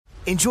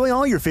Enjoy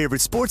all your favorite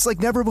sports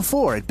like never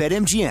before at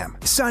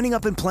BetMGM. Signing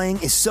up and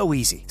playing is so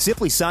easy.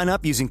 Simply sign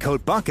up using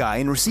code Buckeye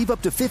and receive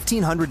up to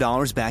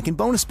 $1,500 back in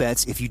bonus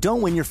bets if you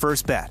don't win your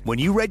first bet. When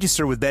you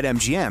register with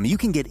BetMGM, you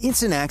can get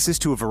instant access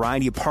to a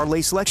variety of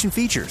parlay selection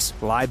features,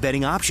 live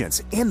betting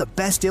options, and the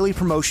best daily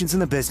promotions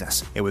in the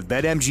business. And with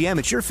BetMGM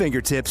at your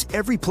fingertips,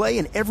 every play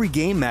and every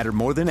game matter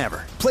more than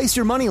ever. Place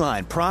your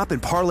moneyline, prop,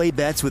 and parlay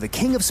bets with the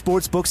king of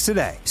sportsbooks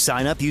today.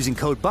 Sign up using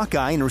code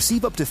Buckeye and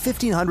receive up to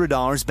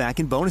 $1,500 back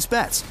in bonus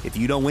bets if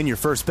you don't win your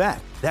first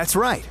bet. That's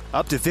right,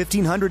 up to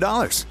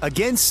 $1,500.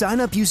 Again, sign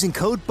up using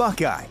code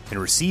Buckeye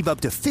and receive up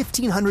to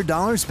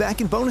 $1,500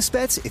 back in bonus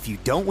bets if you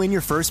don't win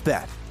your first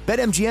bet.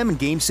 BetMGM and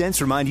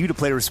GameSense remind you to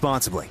play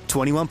responsibly.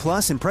 21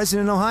 plus and present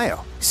in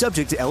Ohio.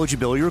 Subject to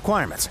eligibility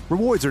requirements.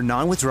 Rewards are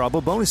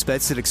non-withdrawable bonus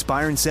bets that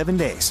expire in 7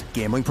 days.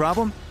 Gambling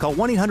problem? Call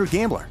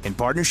 1-800-GAMBLER in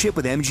partnership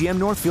with MGM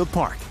Northfield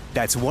Park.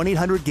 That's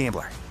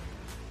 1-800-GAMBLER.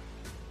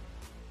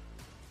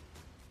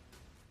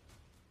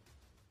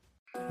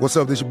 What's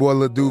up, this your boy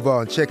Lil Duval,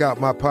 and check out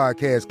my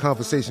podcast,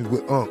 Conversations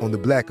with Unc, on the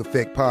Black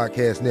Effect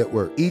Podcast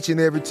Network. Each and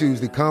every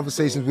Tuesday,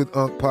 Conversations with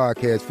Unc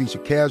podcast feature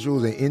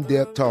casuals and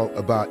in-depth talk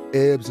about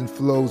ebbs and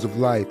flows of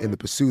life and the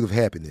pursuit of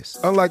happiness.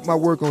 Unlike my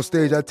work on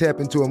stage, I tap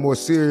into a more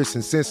serious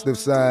and sensitive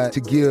side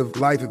to give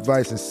life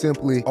advice and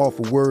simply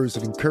offer words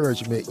of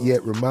encouragement,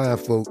 yet remind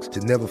folks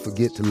to never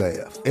forget to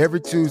laugh.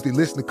 Every Tuesday,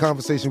 listen to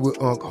Conversation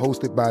with Unc,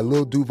 hosted by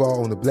Lil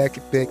Duval on the Black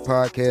Effect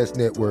Podcast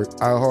Network,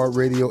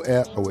 iHeartRadio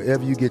app, or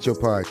wherever you get your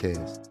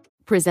podcasts.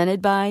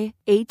 Presented by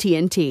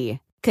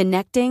AT&T.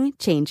 Connecting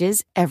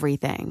changes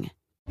everything.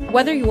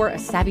 Whether you're a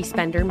savvy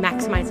spender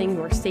maximizing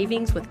your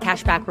savings with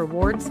cashback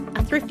rewards,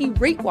 a thrifty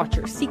rate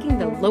watcher seeking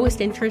the lowest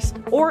interest,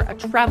 or a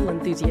travel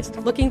enthusiast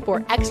looking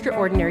for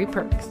extraordinary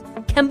perks,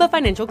 Kemba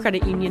Financial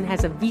Credit Union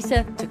has a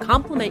visa to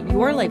complement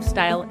your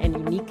lifestyle and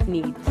unique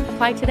needs.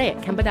 Apply today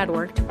at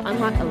Kemba.org to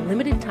unlock a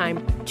limited-time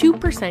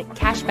 2%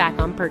 cash back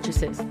on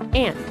purchases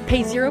and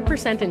pay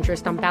 0%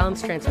 interest on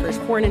balance transfers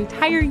for an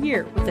entire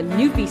year with a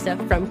new visa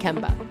from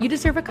Kemba. You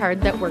deserve a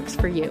card that works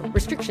for you.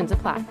 Restrictions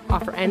apply.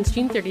 Offer ends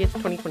June 30th,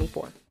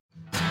 2024.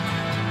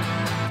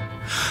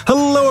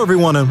 Hello,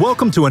 everyone, and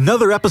welcome to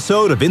another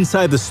episode of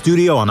Inside the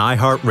Studio on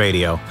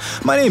iHeartRadio.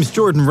 My name's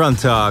Jordan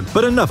Runtagh,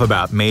 but enough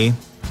about me.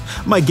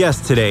 My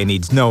guest today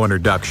needs no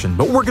introduction,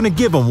 but we're going to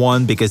give him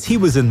one because he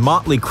was in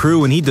Motley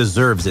Crue and he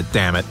deserves it,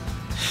 damn it.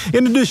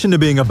 In addition to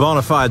being a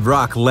bona fide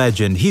rock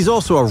legend, he's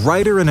also a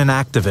writer and an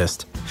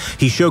activist.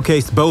 He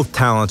showcased both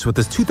talents with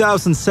his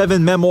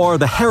 2007 memoir,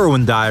 The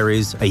Heroin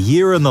Diaries, A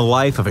Year in the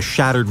Life of a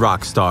Shattered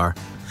Rock Star.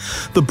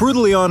 The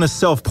brutally honest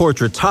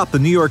self-portrait topped the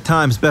New York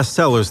Times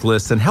bestsellers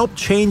list and helped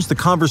change the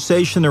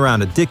conversation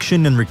around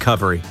addiction and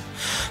recovery.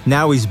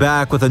 Now he's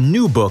back with a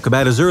new book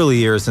about his early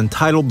years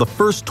entitled The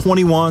First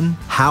 21: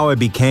 How I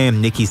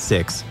Became Nikki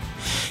Sixx.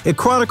 It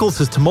chronicles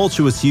his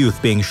tumultuous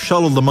youth being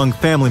shuttled among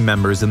family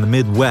members in the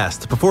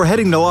Midwest before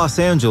heading to Los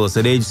Angeles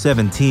at age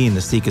 17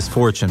 to seek his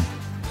fortune.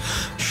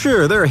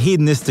 Sure, there are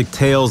hedonistic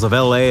tales of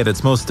LA at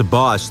its most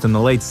debauched in the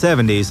late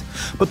 70s,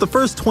 but The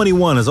First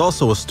 21 is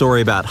also a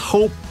story about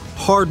hope,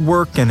 hard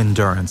work, and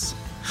endurance.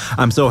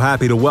 I'm so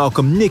happy to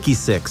welcome Nikki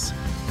Sixx.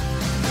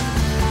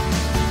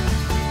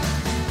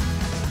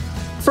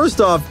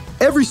 First off,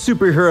 every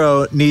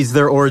superhero needs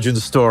their origin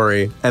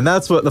story, and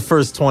that's what The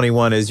First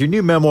 21 is. Your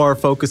new memoir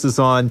focuses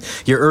on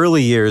your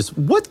early years.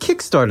 What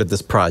kickstarted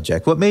this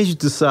project? What made you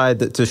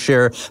decide to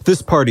share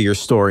this part of your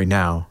story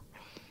now?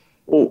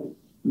 Well,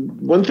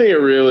 one thing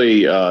that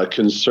really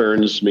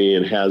concerns me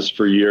and has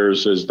for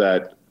years is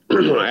that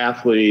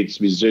athletes,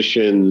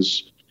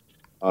 musicians,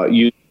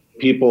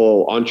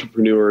 people,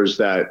 entrepreneurs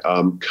that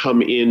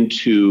come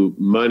into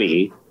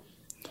money,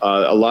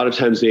 a lot of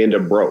times they end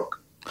up broke.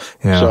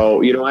 Yeah.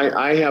 So,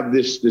 I have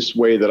this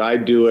way that I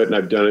do it, and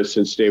I've done it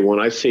since day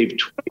one. I save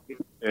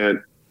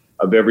 20%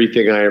 of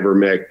everything I ever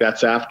make.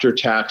 That's after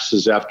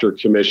taxes, after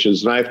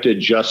commissions, and I have to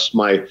adjust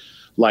my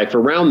life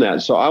around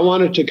that. So I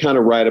wanted to kind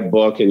of write a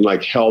book and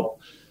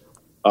help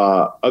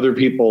other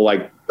people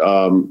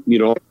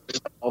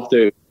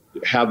to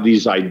have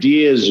these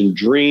ideas and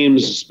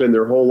dreams, spend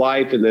their whole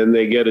life, and then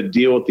they get a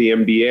deal with the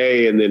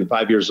NBA, and then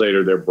 5 years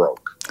later they're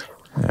broke.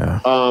 Yeah.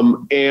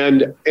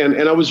 And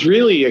I was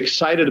really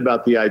excited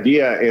about the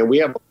idea, and we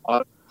have a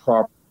lot of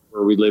property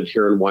where we live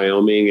here in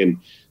Wyoming, and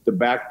the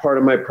back part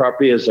of my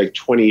property is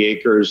 20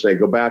 acres. I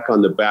go back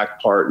on the back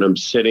part, and I'm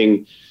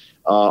sitting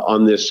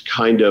on this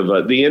kind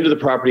of, the end of the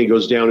property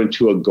goes down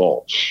into a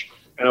gulch.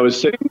 And I was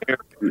sitting there,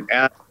 and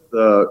as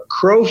the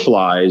crow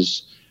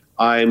flies,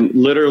 I'm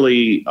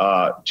literally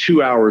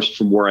 2 hours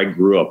from where I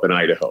grew up in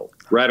Idaho,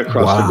 right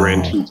across the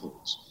Grand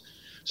Tetons.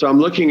 So I'm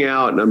looking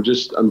out, and I'm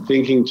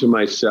thinking to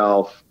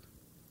myself,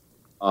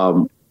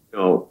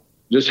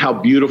 just how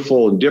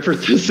beautiful and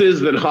different this is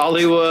than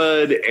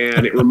Hollywood.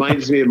 And it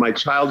reminds me of my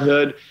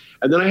childhood.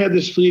 And then I had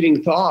this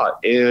fleeting thought,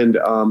 and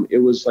it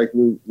was like,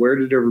 well, where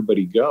did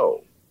everybody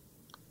go?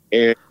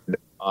 And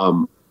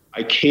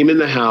I came in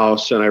the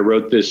house, and I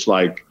wrote this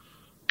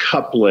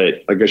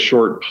couplet, a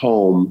short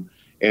poem.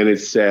 And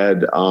it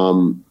said,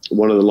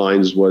 one of the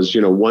lines was,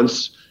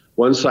 once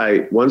once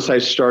I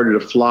started to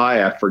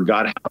fly, I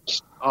forgot how to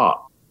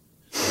stop.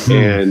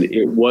 And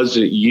it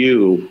wasn't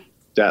you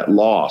that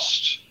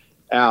lost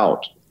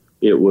out.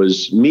 It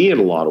was me in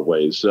a lot of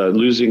ways,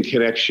 losing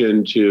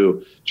connection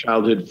to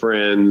childhood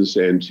friends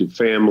and to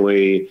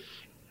family.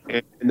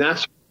 And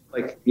that's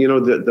like,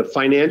 the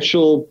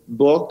financial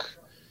book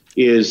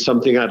is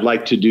something I'd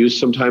like to do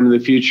sometime in the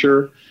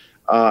future.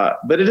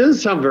 But it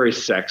doesn't sound very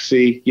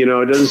sexy. It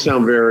doesn't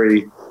sound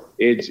very,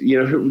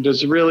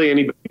 does really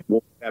anybody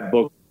want that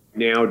book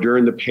now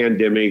during the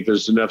pandemic?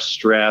 There's enough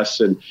stress,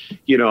 and,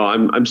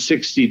 I'm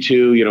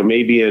 62,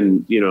 maybe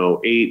in,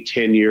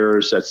 8-10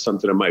 years, that's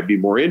something that might be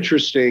more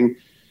interesting.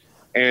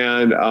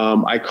 And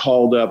I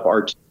called up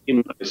our team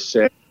and I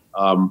said,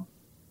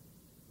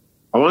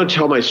 I want to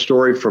tell my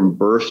story from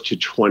birth to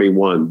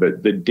 21,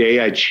 but the day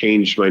I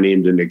changed my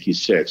name to Nikki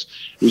Sixx,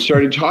 we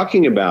started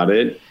talking about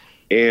it,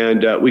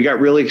 and we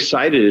got really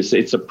excited.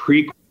 It's a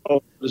prequel,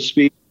 so to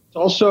speak. It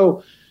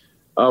also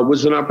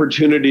was an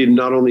opportunity to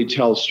not only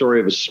tell a story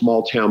of a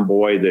small town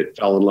boy that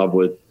fell in love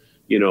with,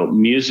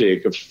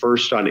 music,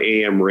 first on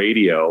AM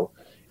radio,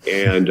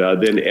 and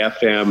then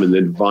FM, and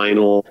then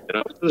vinyl. And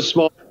I was in a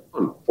small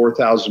town,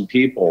 4,000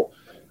 people,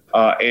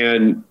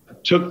 and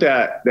took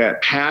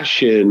that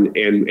passion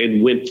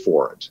and went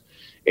for it.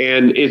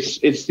 And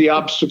it's the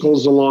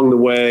obstacles along the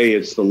way.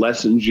 It's the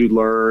lessons you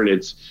learn.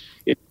 It's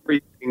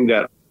everything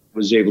that I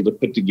was able to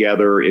put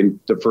together in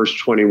the first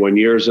 21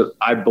 years.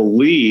 I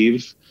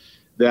believe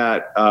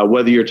that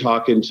whether you're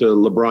talking to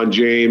LeBron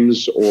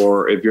James,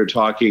 or if you're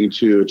talking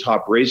to a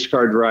top race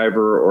car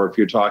driver, or if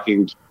you're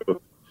talking to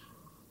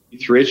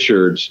Keith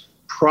Richards,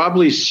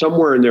 probably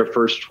somewhere in their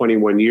first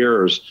 21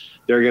 years,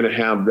 they're going to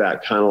have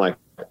that kind of like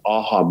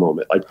aha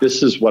moment. Like,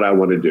 this is what I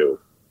want to do.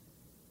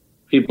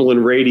 People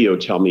in radio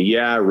tell me,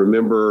 yeah, I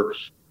remember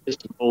this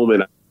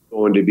moment I'm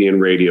going to be in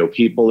radio.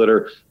 People that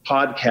are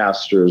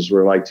podcasters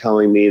were like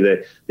telling me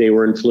that they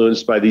were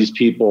influenced by these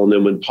people. And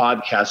then when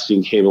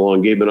podcasting came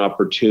along, gave them an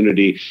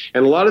opportunity.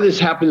 And a lot of this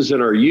happens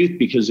in our youth,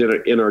 because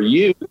in our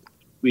youth,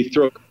 we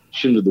throw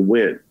caution to the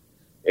wind.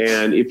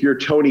 And if you're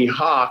Tony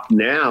Hawk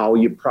now,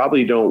 you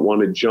probably don't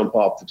want to jump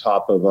off the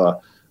top of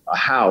a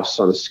house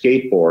on a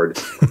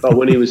skateboard. But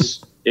when he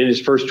was in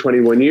his first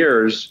 21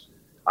 years,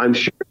 I'm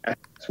sure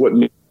that's what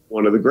made him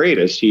one of the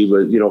greatest. He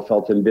was,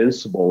 felt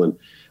invincible. And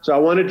so I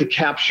wanted to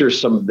capture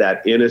some of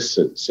that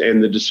innocence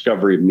and the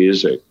discovery of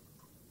music.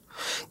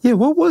 Yeah,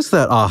 what was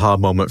that aha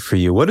moment for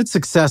you? What did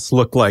success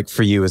look like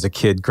for you as a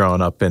kid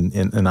growing up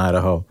in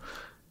Idaho?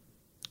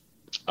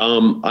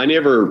 I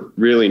never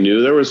really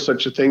knew there was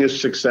such a thing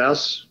as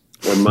success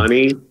or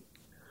money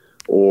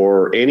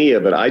or any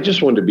of it. I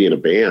just wanted to be in a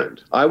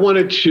band. I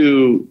wanted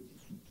to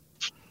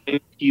find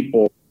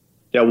people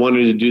that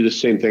wanted to do the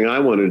same thing I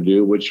wanted to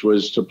do, which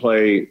was to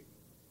play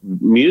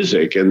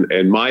music.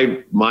 And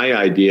my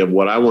idea of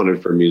what I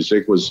wanted for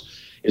music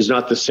is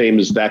not the same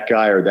as that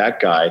guy or that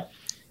guy.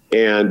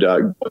 And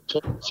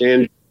Los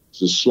Angeles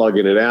is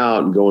slugging it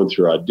out and going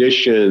through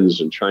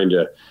auditions and trying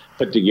to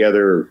put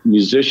together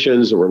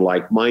musicians that were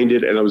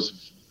like-minded. And I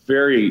was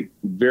very,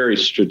 very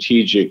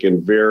strategic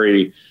and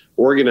very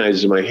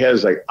organized in my head.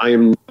 It's like, I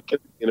am not going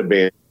to be in a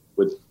band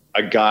with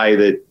a guy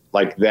that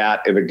like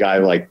that and a guy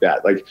like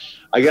that. Like,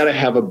 I got to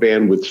have a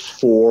band with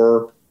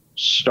 4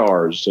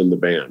 stars in the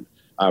band,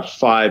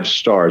 5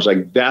 stars.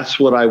 Like, that's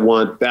what I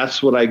want.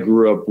 That's what I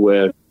grew up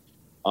with.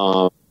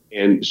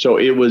 And so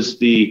it was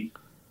the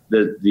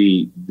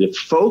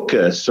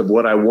focus of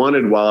what I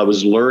wanted while I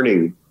was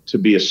learning to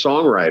be a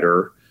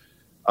songwriter,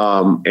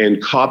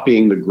 and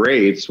copying the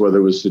greats, whether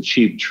it was the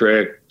Cheap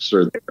Tricks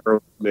or the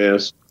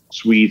Aerosmiths,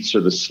 Sweets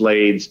or the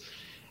Slades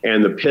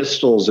and the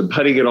Pistols, and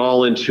putting it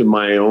all into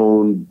my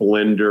own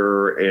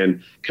blender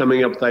and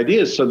coming up with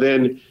ideas. So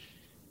then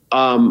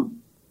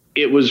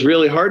it was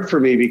really hard for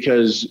me,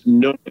 because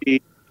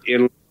nobody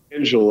in Los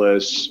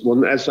Angeles, well,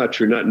 that's not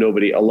true, not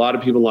nobody, a lot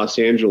of people in Los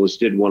Angeles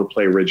didn't want to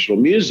play original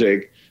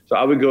music. So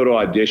I would go to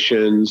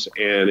auditions,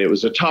 and it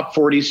was a top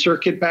 40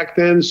 circuit back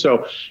then.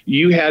 So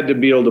you had to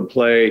be able to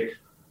play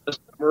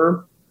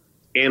Summer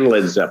and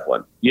Led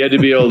Zeppelin. You had to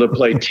be able to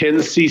play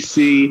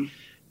 10cc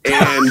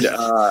and,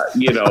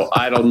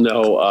 I don't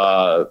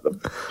know,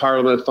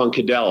 Parliament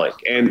Funkadelic.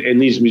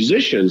 And these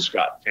musicians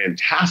got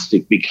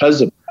fantastic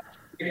because of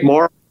that.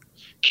 Mark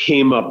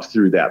came up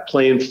through that,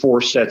 playing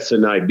 4 sets a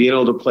night, being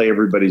able to play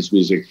everybody's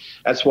music.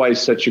 That's why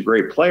he's such a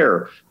great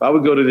player. I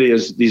would go to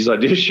these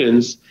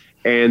auditions,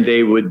 and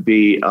they would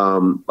be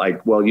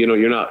like, well,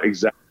 you're not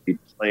exactly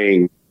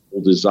playing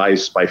Cold as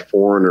Ice by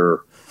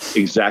Foreigner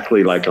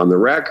exactly like on the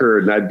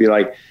record. And I'd be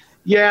like,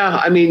 yeah,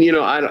 I mean,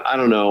 I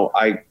don't know.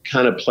 I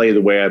kind of play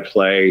the way I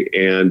play.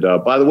 And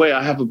by the way,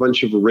 I have a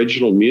bunch of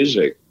original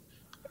music.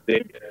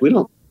 We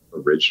don't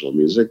have original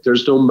music.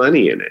 There's no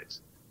money in it.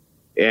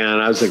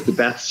 And I was like,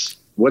 but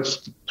what's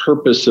the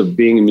purpose of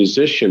being a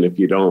musician if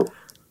you don't?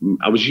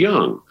 I was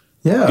young.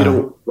 Yeah. If you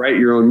don't write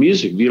your own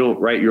music, if you don't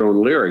write your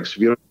own lyrics, if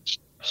you don't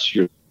express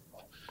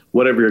yourself,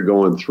 whatever you're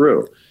going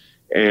through.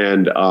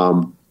 And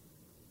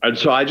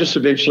so I just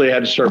eventually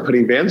had to start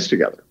putting bands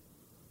together.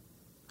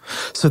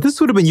 So this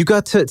would have been, you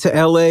got to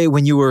LA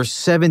when you were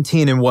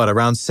 17 and what,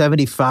 around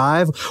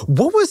 75?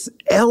 What was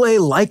LA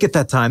like at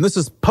that time? This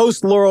is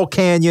post Laurel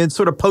Canyon,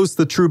 sort of post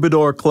the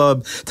Troubadour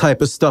Club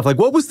type of stuff. Like,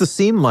 what was the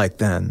scene like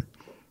then?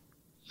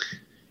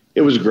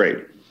 It was great.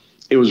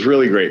 It was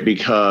really great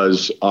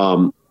because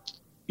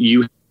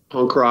you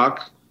punk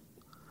rock,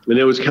 and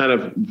it was kind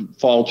of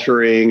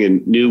faltering,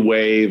 and new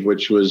wave,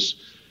 which was,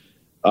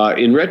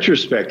 in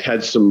retrospect,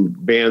 had some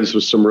bands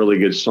with some really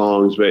good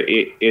songs. But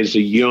as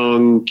a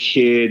young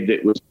kid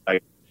that was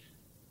like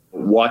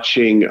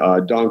watching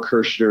Don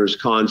Kirshner's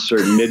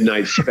concert,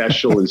 Midnight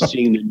Special, and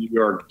seeing the New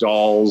York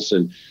Dolls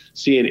and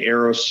seeing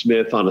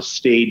Aerosmith on a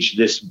stage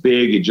this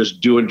big and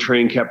just doing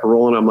Train Kept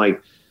Rolling, I'm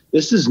like,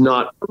 this is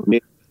not for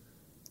me.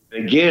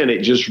 Again, it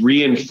just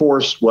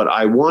reinforced what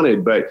I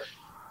wanted. But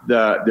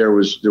there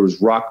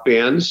was rock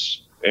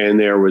bands, and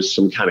there was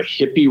some kind of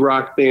hippie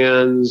rock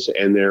bands,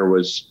 and there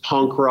was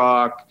punk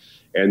rock,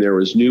 and there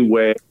was new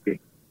wave.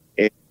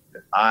 And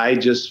I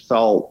just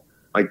felt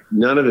like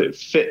none of it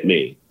fit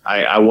me.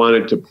 I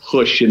wanted to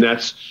push, and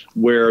that's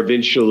where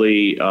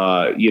eventually,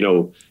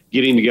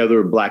 getting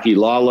together with Blackie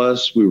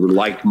Lawless, we were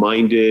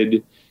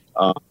like-minded.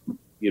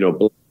 We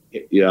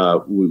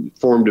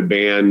formed a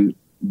band,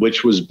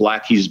 which was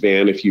Blackie's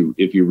band, if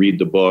you read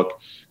the book,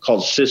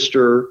 called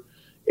Sister.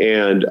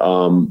 And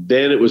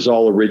then it was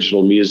all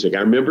original music. I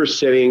remember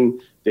sitting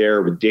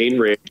there with Dane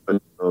Ray on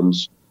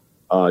drums,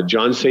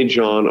 John St.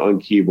 John on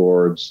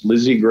keyboards,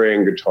 Lizzie Gray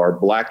on guitar,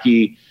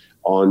 Blackie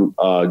on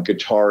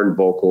guitar and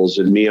vocals,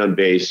 and me on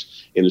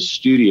bass in a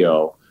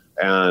studio.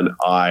 And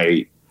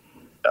I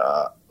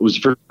was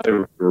the first time I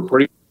was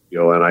recording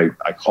studio, and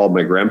I called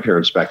my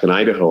grandparents back in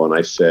Idaho, and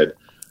I said,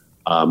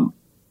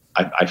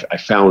 I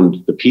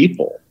found the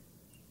people,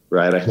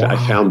 right?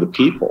 I found the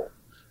people.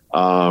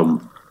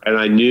 And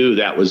I knew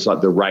that was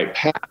the right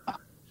path.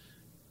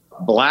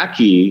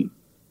 Blackie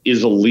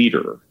is a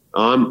leader.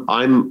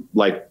 I'm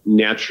like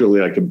naturally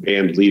like a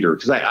band leader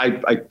because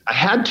I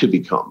had to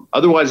become.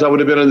 Otherwise, I would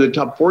have been on the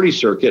top 40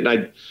 circuit,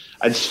 and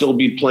I'd still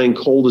be playing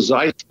Cold as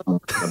Ice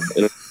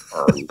in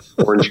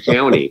Orange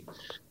County.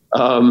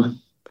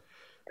 And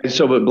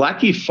so, but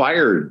Blackie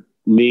fired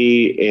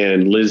me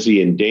and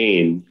Lizzie and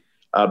Dane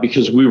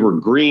because we were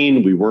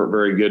green. We weren't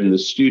very good in the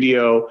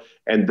studio,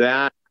 and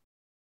that.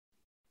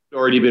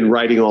 Already been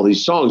writing all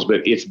these songs,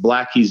 but it's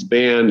Blackie's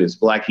band, it's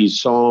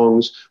Blackie's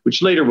songs,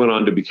 which later went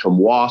on to become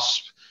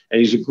Wasp. And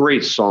he's a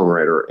great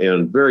songwriter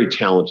and very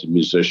talented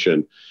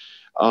musician.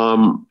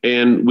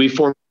 And we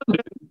formed,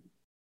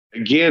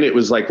 again, it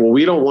was like, well,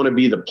 we don't want to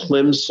be the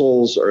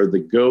Plimsolls or the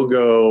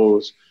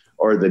Go-Go's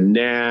or the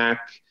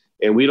Knack,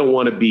 and we don't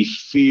want to be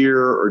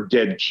Fear or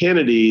Dead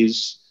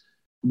Kennedys.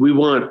 We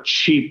want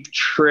Cheap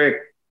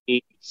Trick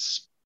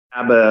meets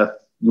Sabbath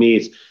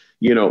meets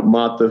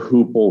Mott the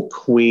Hoople,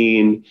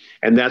 Queen,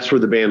 and that's where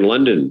the band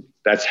London,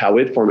 that's how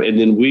it formed. And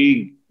then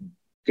we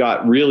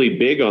got really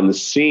big on the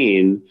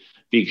scene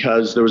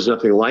because there was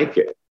nothing like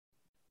it.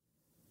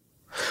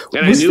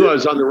 And I knew I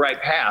was on the right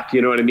path,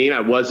 you know what I mean? I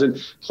wasn't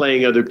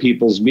playing other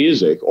people's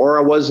music, or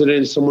I wasn't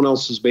in someone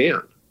else's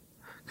band.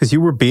 Because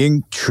you were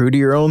being true to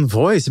your own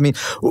voice. I mean,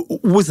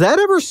 was that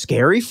ever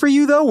scary for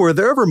you, though? Were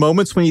there ever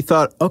moments when you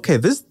thought, okay,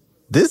 this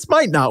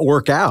might not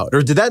work out?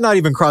 Or did that not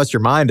even cross your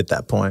mind at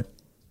that point?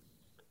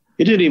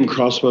 It didn't even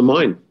cross my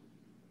mind.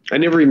 I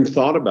never even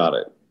thought about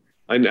it.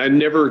 I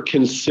never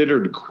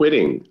considered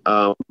quitting.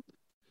 I don't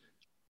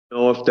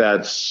know if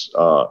that's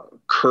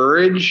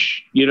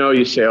courage.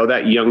 You say, oh,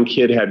 that young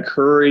kid had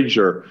courage,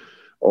 or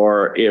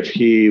if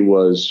he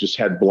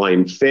had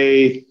blind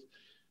faith.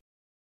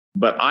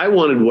 But I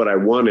wanted what I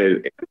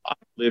wanted. And I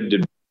lived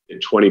in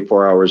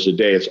 24 hours a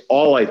day. It's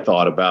all I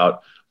thought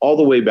about. All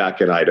the way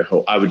back in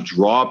Idaho, I would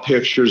draw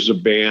pictures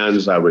of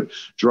bands. I would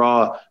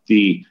draw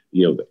the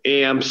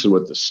amps and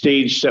what the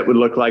stage set would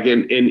look like.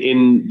 And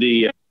in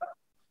the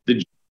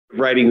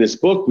writing this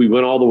book, we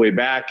went all the way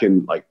back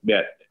and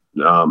met,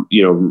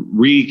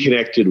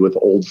 reconnected with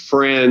old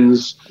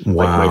friends,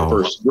 like my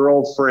first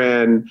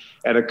girlfriend.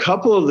 And a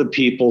couple of the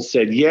people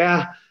said,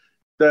 yeah,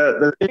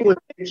 the thing with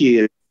Mickey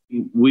is,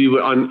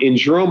 in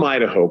Jerome,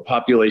 Idaho,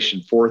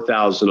 population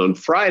 4,000, on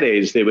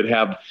Fridays, they would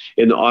have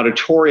in the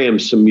auditorium,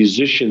 some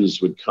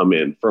musicians would come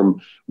in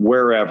from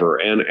wherever.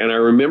 And I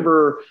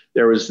remember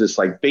there was this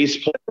bass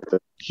player with a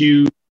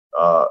huge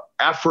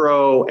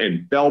afro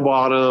and bell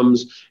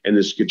bottoms, and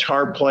this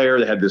guitar player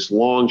that had this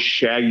long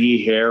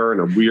shaggy hair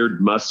and a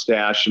weird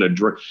mustache and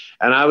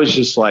and I was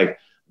just like,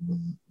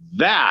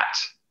 that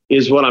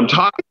is what I'm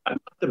talking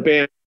about, not the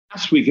band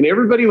last week. And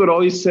everybody would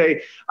always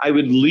say I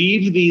would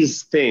leave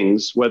these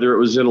things, whether it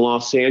was in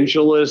Los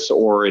Angeles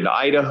or in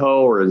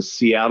Idaho or in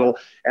Seattle,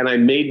 and I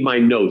made my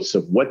notes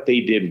of what they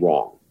did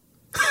wrong.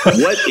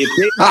 What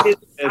if they did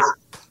this?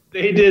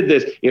 They did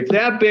this. If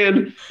that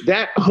band,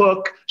 that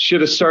hook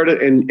should have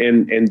started,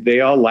 and they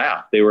all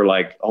laughed. They were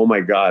like, oh my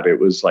God, it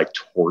was like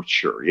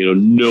torture,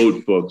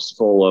 notebooks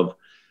full of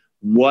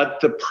what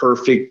the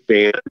perfect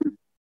band.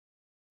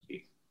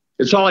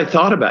 It's all I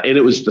thought about. And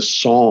it was the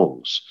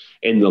songs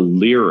and the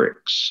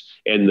lyrics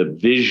and the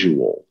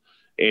visual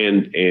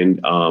and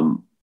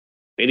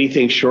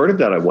anything short of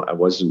that, I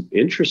wasn't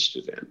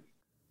interested in.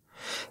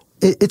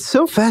 It's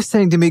so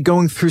fascinating to me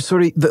going through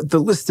sort of the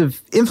list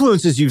of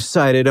influences you've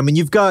cited. I mean,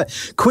 you've got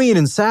Queen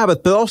and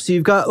Sabbath, but also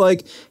you've got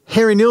like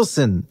Harry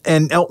Nilsson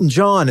and Elton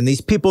John and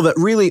these people that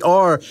really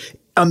are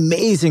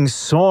amazing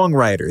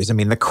songwriters. I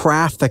mean, the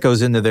craft that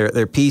goes into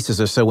their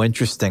pieces are so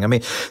interesting. I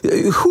mean,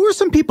 who are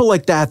some people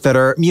like that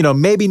are,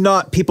 maybe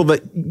not people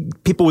that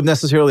people would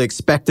necessarily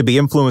expect to be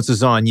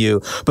influences on you,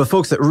 but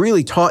folks that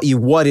really taught you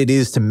what it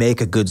is to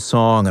make a good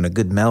song and a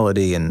good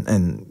melody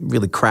and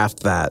really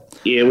craft that?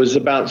 It was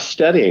about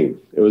studying.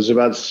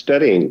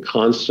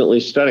 Constantly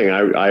studying.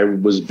 I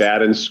was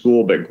bad in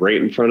school, but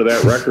great in front of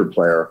that record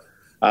player.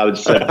 I would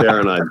sit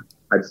there and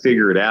I'd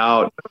figure it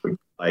out,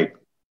 like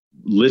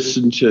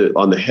listen to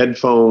on the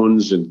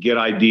headphones and get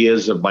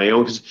ideas of my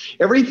own. Because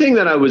everything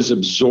that I was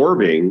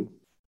absorbing,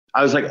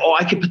 I was like, oh,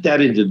 I could put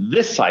that into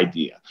this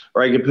idea,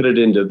 or I could put it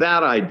into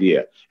that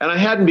idea. And I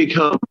hadn't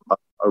become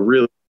a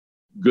really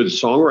good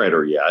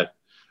songwriter yet.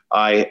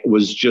 I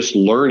was just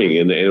learning,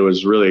 and it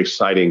was really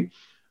exciting.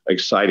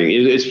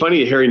 It's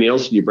funny, Harry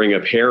Nilsson, you bring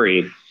up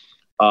Harry.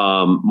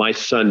 My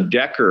son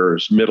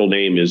Decker's middle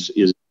name is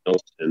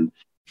Nilsson.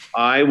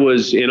 I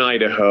was in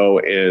Idaho,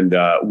 and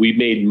we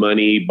made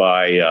money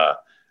by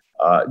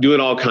doing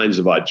all kinds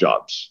of odd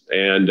jobs.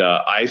 And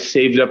I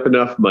saved up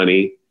enough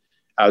money.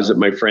 I was at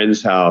my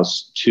friend's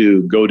house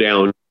to go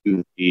down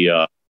to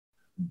the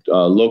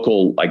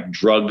local like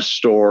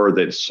drugstore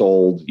that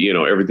sold,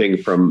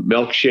 everything from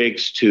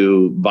milkshakes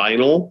to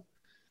vinyl.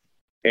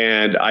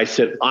 And I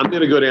said, I'm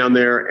going to go down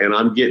there and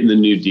I'm getting the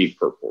new Deep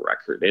Purple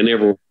record. And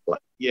everyone was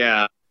like,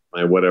 yeah.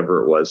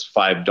 Whatever it was,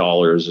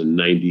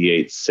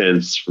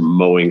 $5.98 from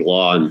mowing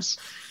lawns.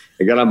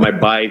 I got on my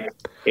bike,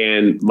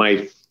 and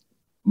my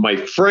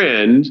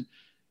friend's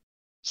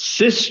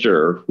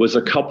sister was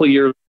a couple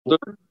years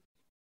older.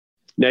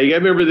 Now you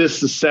gotta remember this,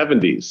 the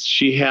 70s.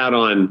 She had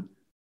on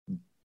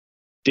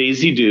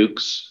Daisy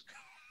Dukes,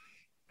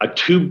 a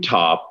tube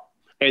top,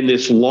 and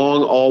this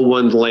long, all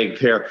one length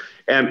hair.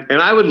 And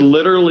I would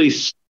literally,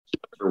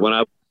 when I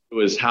went to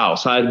his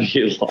house, I'd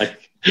be like,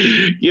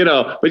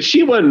 but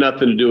she wanted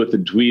nothing to do with the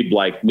dweeb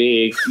like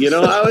me.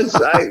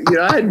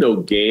 I had no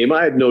game.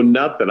 I had no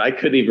nothing. I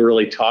couldn't even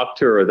really talk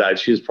to her or that.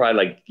 She was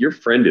probably like, your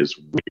friend is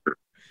weird.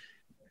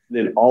 And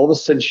then all of a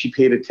sudden she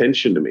paid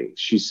attention to me.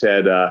 She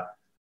said,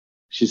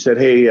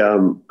 hey,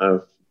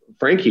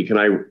 Frankie, can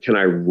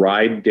I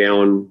ride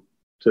down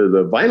to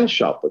the vinyl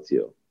shop with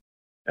you?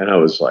 And I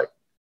was like,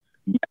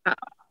 yeah.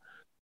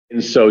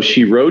 And so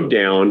she rode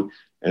down,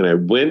 and I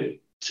went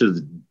to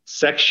the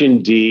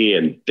Section D,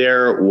 and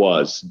there it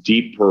was,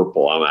 Deep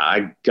Purple.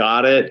 I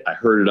got it. I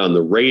heard it on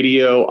the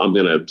radio. I'm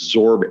going to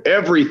absorb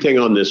everything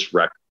on this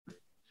record.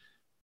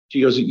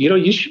 She goes,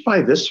 you should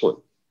buy this one.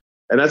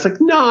 And I was like,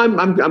 no,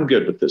 I'm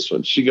good with this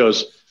one. She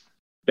goes,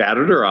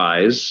 batted her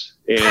eyes,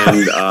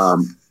 and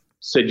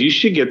said, you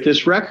should get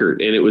this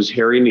record. And it was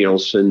Harry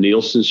Nilsson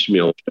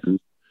Schmilchen,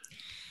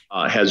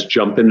 has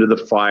Jump Into the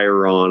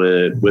Fire on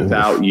it,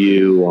 Without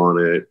You on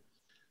it.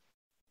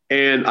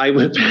 And I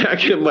went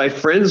back, and my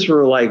friends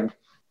were like,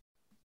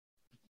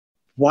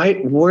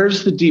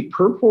 where's the Deep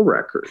Purple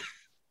record?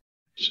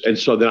 And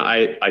so then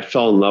I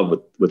fell in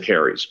love with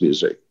Harry's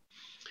music.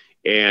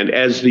 And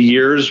as the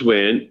years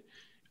went,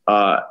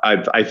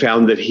 I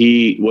found that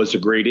he was a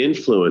great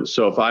influence.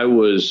 So if I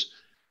was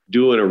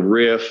doing a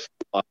riff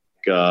like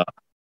the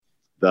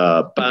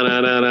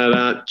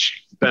ba-na-na-na-na,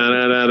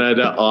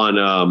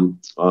 on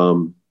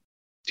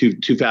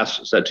Too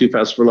Fast, is that Too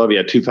Fast for Love?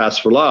 Yeah, Too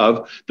Fast for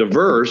Love. The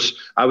verse,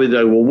 I would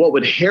say, well, what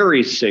would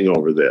Harry sing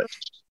over this?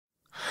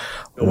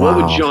 Wow. What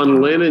would John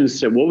Lennon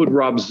sing? What would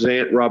Robin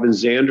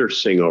Zander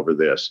sing over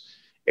this?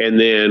 And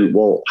then,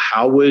 well,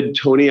 how would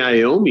Tony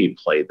Iommi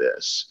play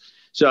this?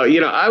 So,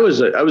 I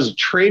was a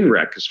train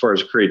wreck as far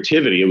as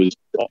creativity. It was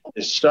all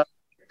this stuff,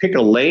 pick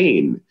a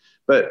lane,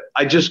 but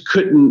I just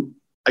couldn't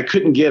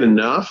get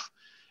enough.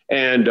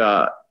 And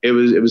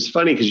it was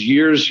funny because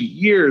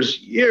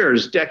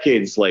years,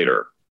 decades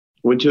later,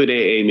 went to an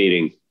AA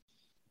meeting,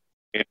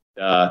 and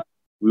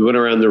we went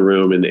around the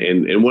room,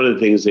 and one of the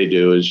things they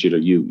do is,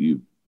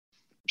 you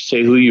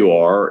say who you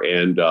are,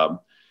 and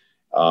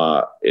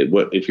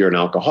if you're an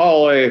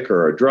alcoholic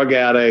or a drug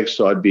addict.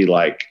 So I'd be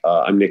like,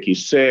 I'm Nikki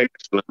Sixx,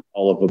 and I'm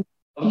all of them.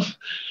 I'm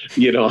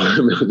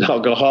an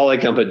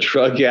alcoholic, I'm a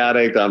drug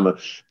addict, I'm a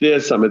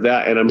this, I'm a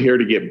that, and I'm here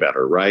to get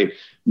better, right?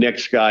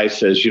 Next guy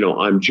says,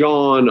 I'm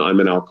John, I'm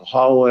an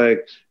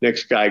alcoholic.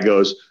 Next guy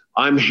goes,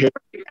 I'm Harry,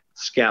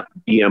 SCAP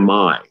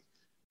BMI.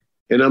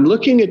 And I'm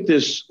looking at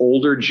this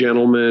older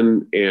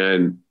gentleman,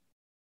 and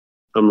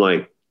I'm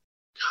like,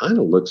 kind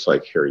of looks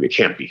like Harry. It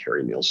can't be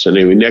Harry Nilsson.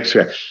 Anyway, next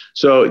guy.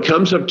 So it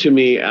comes up to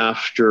me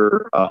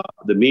after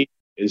the meeting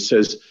and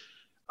says,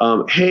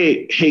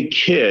 hey,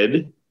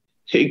 kid.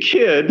 I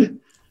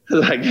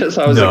guess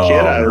I was a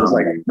kid. I was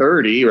like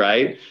 30,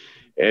 right?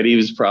 And he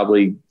was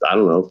probably,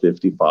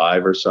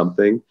 55 or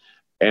something.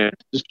 And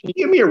just, can you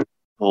give me a ride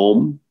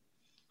home?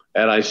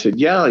 And I said,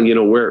 yeah,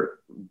 where?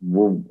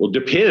 Well,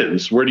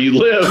 depends. Where do you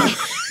live?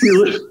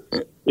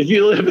 If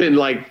you live in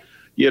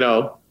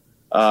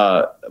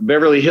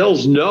Beverly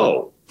Hills,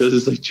 no, because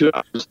it's like 2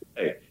 hours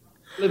away.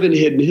 I live in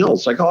Hidden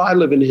Hills. Like, oh, I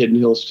live in Hidden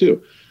Hills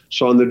too.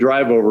 So on the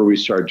drive over, we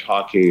started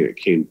talking.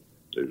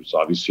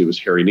 It was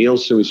Harry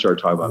Nilsson. We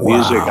started talking about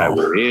music. I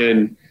went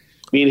in.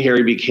 Me and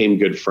Harry became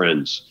good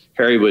friends.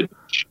 Harry would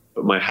show up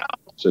at my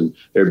house, and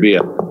there'd be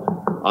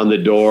on the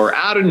door,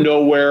 out of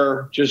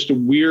nowhere, just a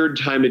weird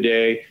time of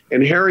day.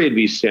 And Harry would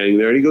be standing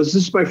there, and he goes,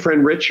 "This is my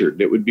friend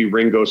Richard." It would be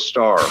Ringo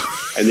Starr.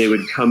 And they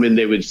would come in,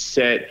 they would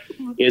sit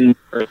in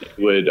there,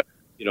 they would,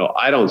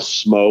 I don't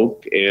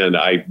smoke, and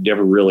I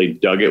never really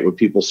dug it when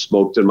people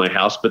smoked in my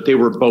house, but they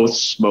were both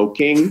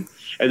smoking,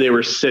 and they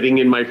were sitting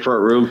in my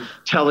front room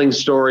telling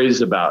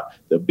stories about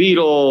the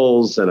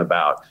Beatles and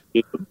about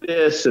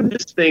this and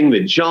this thing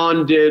that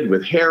John did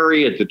with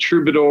Harry at the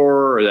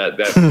Troubadour, or that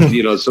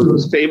some of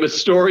those famous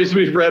stories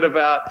we've read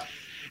about.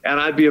 And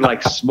I'd be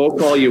like,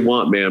 smoke all you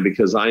want, man,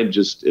 because I'm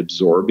just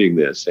absorbing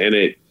this. And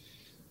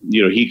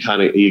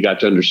he got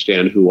to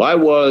understand who I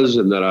was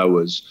and that I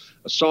was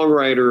a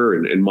songwriter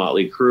and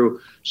Motley Crue.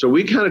 So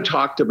we kind of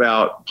talked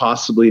about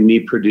possibly me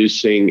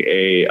producing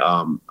a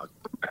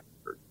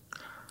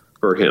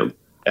for him.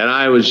 And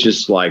I was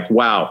just like,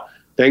 wow,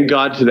 thank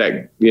God to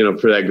that,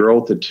 for that girl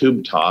with the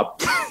tube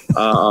top.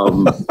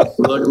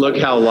 Look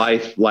how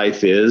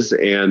life is.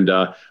 And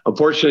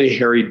unfortunately,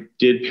 Harry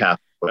did pass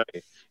away,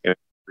 and I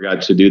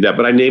forgot to do that.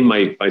 But I named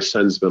my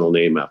son's middle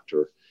name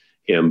after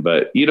him.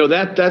 But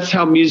that's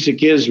how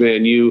music is,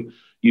 man. You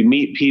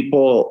meet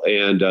people,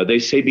 and they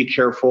say be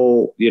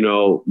careful,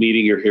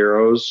 meeting your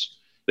heroes.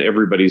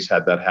 Everybody's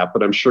had that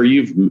happen. I'm sure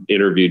you've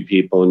interviewed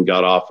people and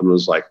got off and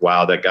was like,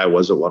 wow, that guy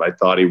wasn't what I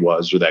thought he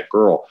was, or that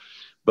girl.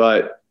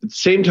 But at the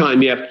same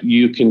time,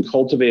 you can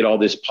cultivate all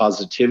this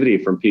positivity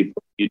from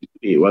people you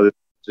meet, whether it's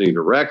listening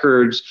to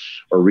records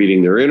or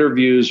reading their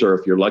interviews, or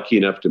if you're lucky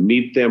enough to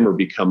meet them or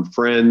become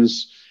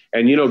friends.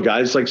 And,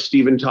 guys like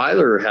Steven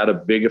Tyler had a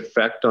big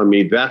effect on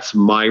me. That's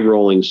my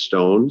Rolling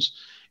Stones.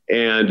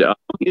 And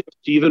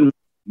Steven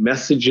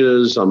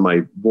messages on my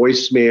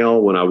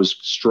voicemail when I was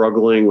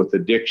struggling with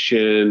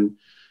addiction,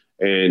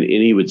 and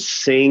he would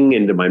sing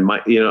into my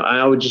mind.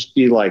 I would just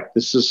be like,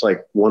 this is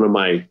like one of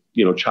my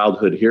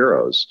childhood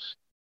heroes.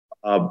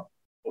 The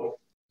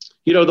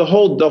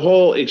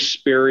whole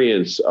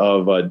experience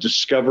of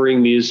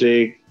discovering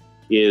music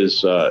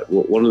is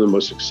one of the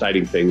most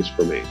exciting things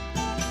for me.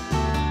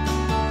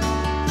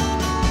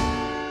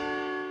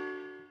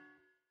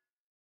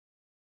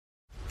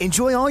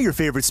 Enjoy all your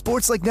favorite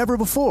sports like never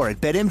before at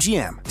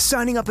BetMGM.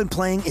 Signing up and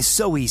playing is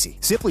so easy.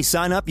 Simply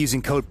sign up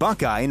using code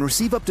Buckeye and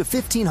receive up to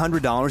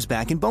 $1,500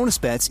 back in bonus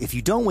bets if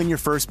you don't win your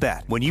first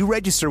bet. When you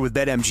register with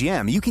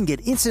BetMGM, you can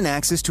get instant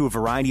access to a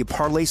variety of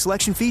parlay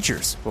selection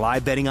features,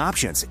 live betting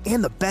options,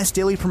 and the best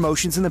daily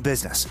promotions in the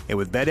business. And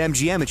with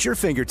BetMGM at your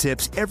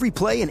fingertips, every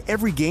play and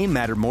every game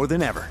matter more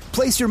than ever.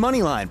 Place your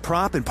moneyline,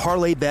 prop, and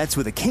parlay bets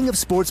with the king of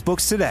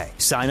sportsbooks today.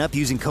 Sign up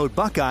using code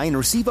Buckeye and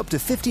receive up to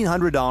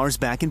 $1,500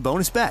 back in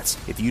bonus bets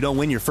if you don't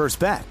win your first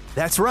bet.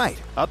 That's right,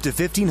 up to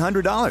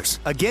 $1,500.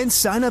 Again,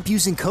 sign up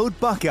using code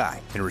Buckeye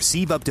and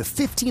receive up to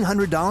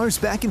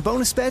 $1,500 back in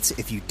bonus bets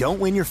if you don't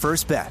win your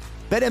first bet.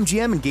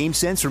 BetMGM and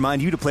GameSense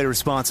remind you to play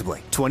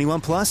responsibly.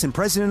 21 plus and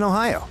present in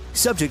Ohio.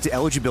 Subject to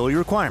eligibility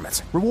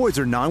requirements. Rewards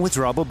are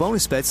non-withdrawable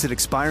bonus bets that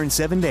expire in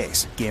 7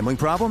 days. Gambling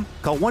problem?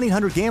 Call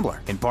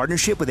 1-800-GAMBLER in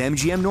partnership with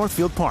MGM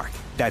Northfield Park.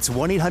 That's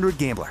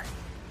 1-800-GAMBLER.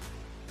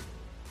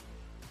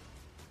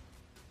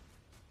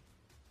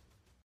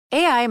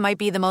 AI might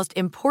be the most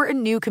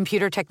important new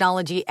computer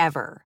technology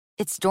ever.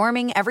 It's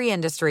storming every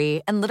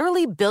industry, and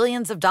literally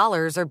billions of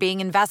dollars are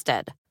being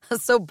invested.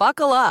 So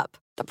buckle up.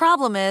 The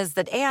problem is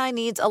that AI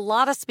needs a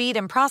lot of speed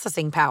and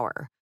processing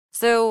power.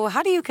 So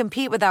how do you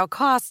compete without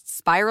costs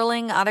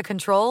spiraling out of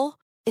control?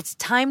 It's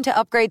time to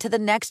upgrade to the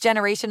next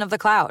generation of the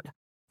cloud.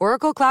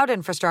 Oracle Cloud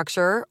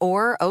Infrastructure,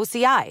 or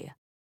OCI.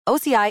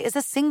 OCI is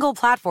a single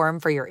platform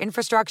for your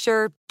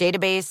infrastructure,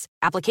 database,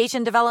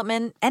 application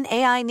development, and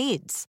AI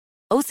needs.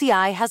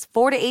 OCI has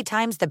 4 to 8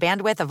 times the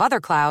bandwidth of other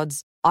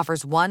clouds,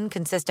 offers one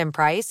consistent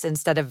price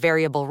instead of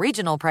variable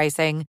regional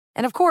pricing,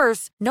 and of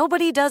course,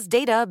 nobody does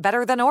data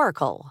better than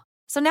Oracle.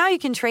 So now you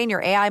can train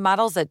your AI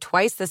models at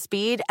twice the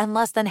speed and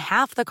less than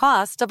half the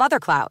cost of other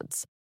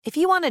clouds. If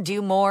you want to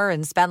do more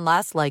and spend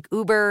less like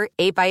Uber,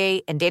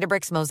 8x8, and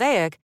Databricks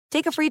Mosaic,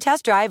 take a free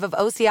test drive of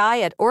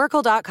OCI at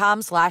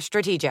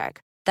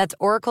oracle.com/strategic. That's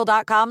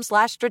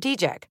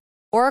oracle.com/strategic.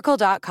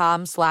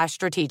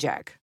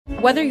 Oracle.com/strategic.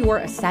 Whether you're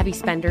a savvy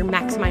spender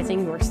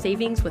maximizing your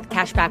savings with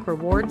cashback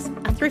rewards,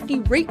 a thrifty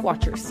rate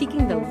watcher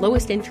seeking the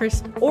lowest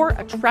interest, or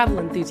a travel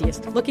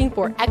enthusiast looking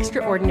for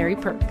extraordinary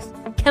perks,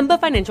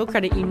 Kemba Financial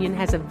Credit Union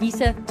has a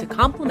visa to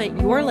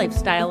complement your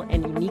lifestyle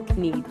and unique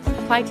needs.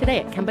 Apply today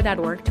at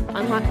Kemba.org to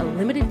unlock a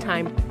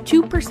limited-time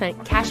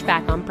 2% cash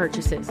back on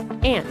purchases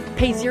and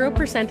pay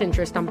 0%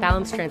 interest on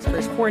balance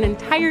transfers for an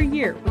entire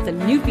year with a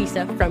new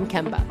visa from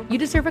Kemba. You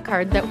deserve a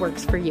card that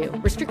works for you.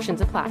 Restrictions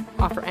apply.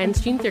 Offer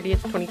ends June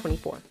 30th,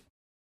 2024.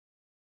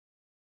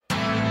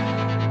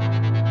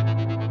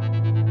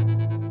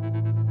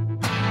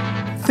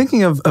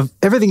 Thinking of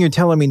everything you're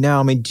telling me now,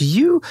 I mean, do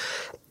you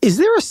Is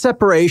there a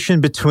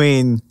separation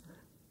between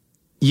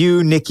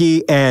you,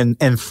 Nikki,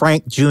 and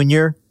Frank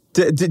Jr.?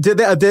 Do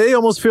they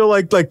almost feel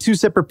like two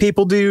separate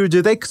people? Do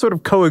they sort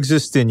of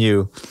coexist in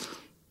you?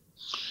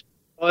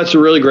 Well, that's a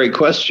really great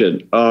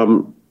question.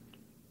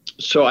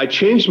 So I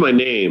changed my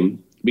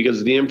name because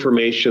of the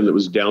information that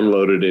was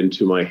downloaded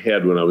into my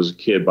head when I was a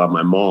kid by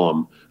my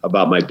mom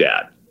about my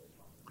dad.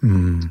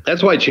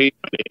 That's why I changed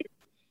my name.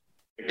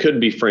 It could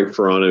be Frank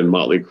Ferrana in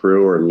Motley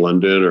Crue or in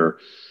London or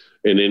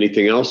in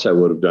anything else I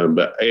would have done,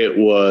 but it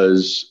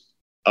was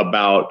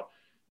about,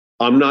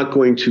 I'm not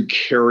going to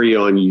carry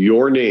on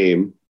your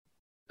name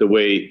the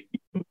way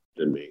you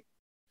did me.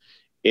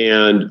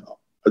 And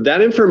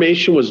that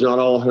information was not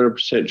all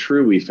 100%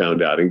 true, we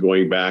found out, in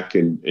going back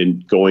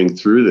and going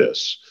through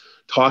this,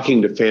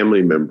 talking to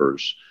family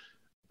members,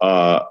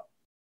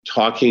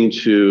 talking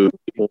to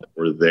people that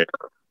were there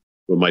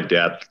when my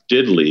dad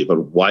did leave,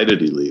 and why did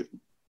he leave?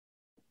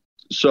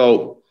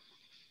 So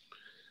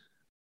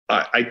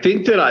I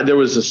think that there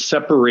was a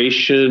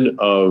separation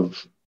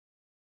of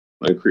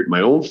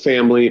my own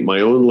family, my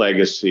own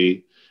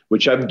legacy,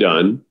 which I've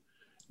done.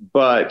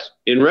 But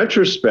in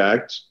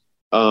retrospect,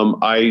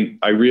 I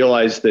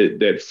realized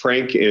that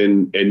Frank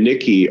and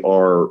Nikki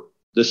are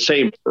the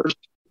same person.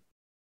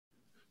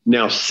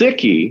 Now,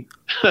 Sicky,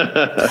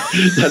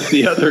 that's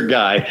the other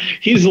guy.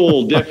 He's a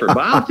little different,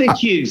 but I don't think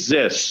he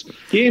exists.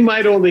 He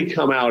might only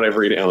come out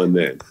every now and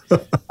then.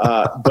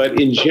 But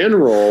in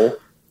general,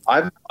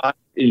 I've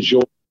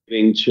enjoyed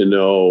getting to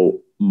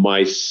know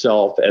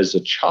myself as a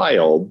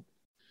child,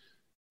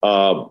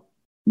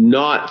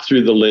 not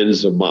through the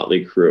lens of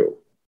Motley Crue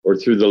or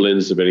through the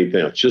lens of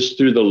anything else, just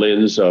through the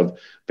lens of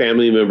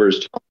family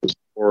members telling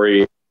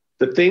story,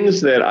 the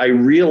things that I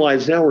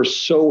realize now are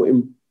so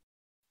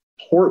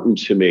important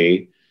to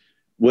me.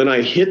 When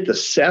I hit the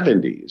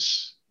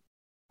 70s,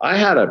 I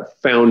had a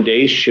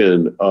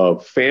foundation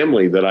of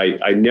family that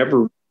I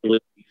never really,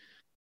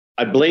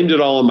 I blamed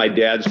it all on my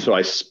dad, so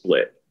I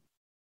split.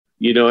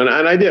 And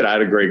I did. I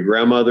had a great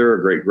grandmother,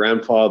 a great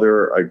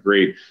grandfather, a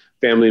great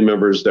family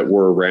members that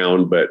were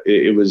around, but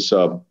it was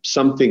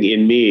something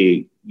in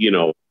me,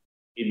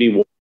 made me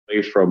walk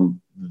away from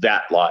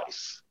that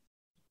life.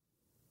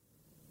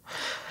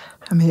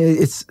 I mean,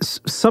 it's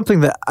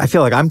something that I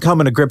feel like I'm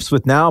coming to grips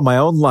with now in my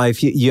own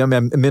life. I'm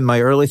in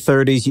my early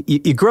 30s.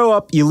 You grow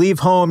up, you leave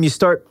home, you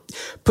start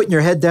putting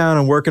your head down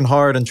and working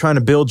hard and trying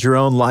to build your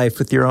own life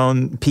with your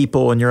own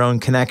people and your own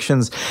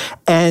connections.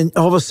 And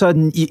all of a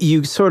sudden,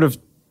 you sort of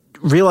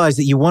realize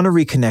that you want to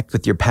reconnect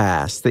with your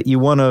past, that you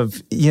want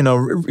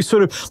to,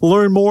 sort of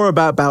learn more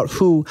about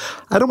who,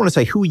 I don't want to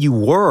say who you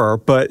were,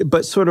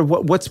 but sort of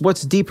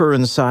what's deeper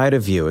inside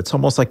of you. It's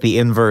almost like the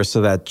inverse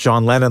of that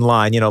John Lennon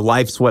line,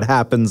 life's what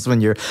happens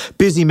when you're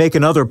busy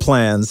making other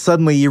plans.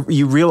 Suddenly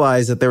you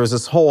realize that there was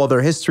this whole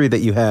other history that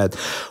you had.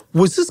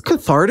 Was this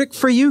cathartic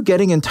for you,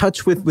 getting in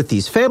touch with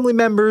these family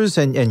members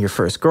and your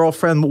first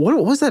girlfriend?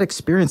 What was that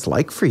experience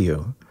like for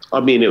you? I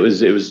mean, it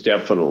was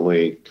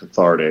definitely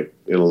cathartic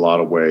in a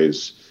lot of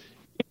ways.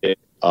 It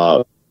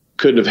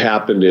couldn't have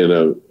happened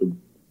in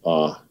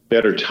a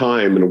better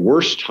time and a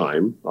worse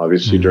time,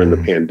 obviously during the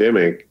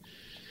pandemic.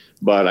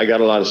 But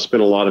I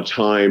spent a lot of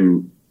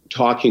time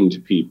talking to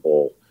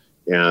people,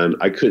 and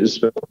I couldn't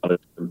spend a lot of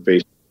time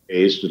face to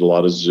face. Did a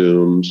lot of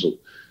Zooms, a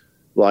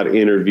lot of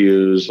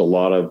interviews, a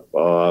lot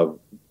of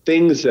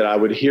things that I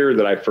would hear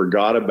that I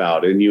forgot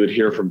about, and you would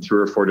hear from 3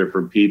 or 4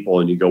 different people,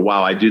 and you go,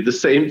 wow, I do the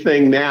same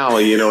thing now.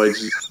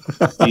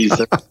 It's these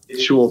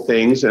habitual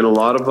things, and a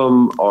lot of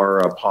them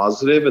are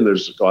positive, and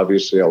there's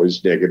obviously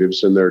always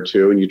negatives in there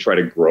too, and you try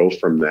to grow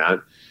from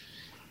that.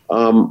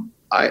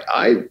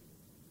 I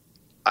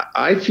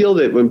feel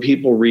that when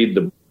people read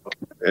the book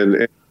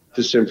and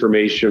this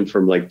information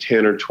from like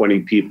 10 or 20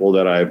 people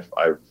that I've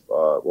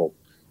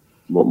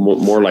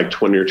more like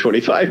 20 or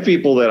 25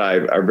 people that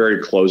are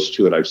very close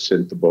to it, I've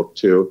sent the book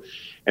to,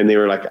 and they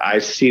were like, I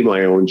see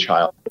my own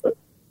childhood.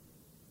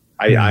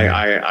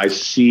 I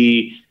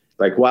see,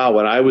 like, wow,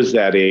 when I was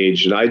that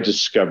age and I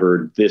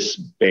discovered this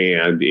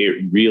band,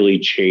 it really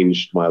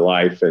changed my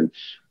life. And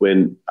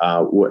when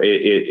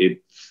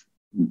it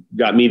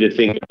got me to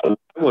think about what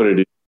I wanted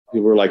to do,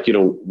 people were like,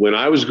 when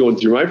I was going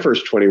through my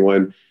first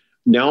 21,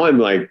 now I'm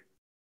like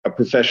a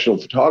professional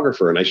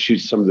photographer and I shoot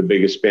some of the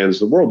biggest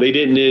bands in the world. They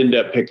didn't end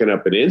up picking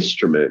up an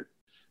instrument.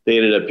 They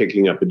ended up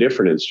picking up a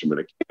different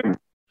instrument, a camera,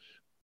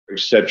 et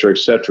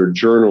cetera,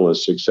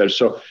 journalists, et cetera.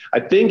 So I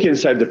think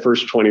inside the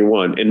first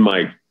 21, and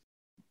my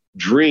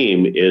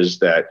dream is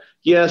that,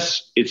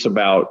 yes, it's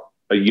about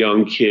a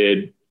young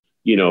kid,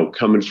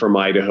 coming from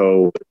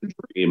Idaho with a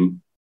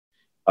dream,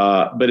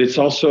 but it's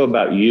also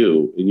about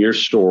you and your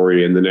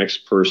story and the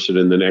next person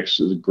and the next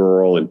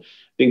girl, and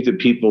think that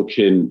people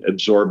can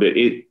absorb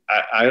it.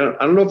 I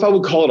don't know if I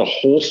would call it a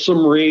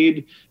wholesome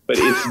read, but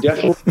it's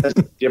definitely has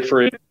a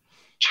different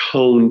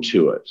tone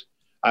to it.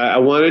 I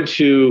wanted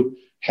to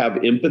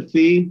have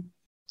empathy,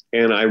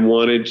 and I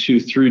wanted to,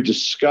 through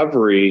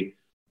discovery,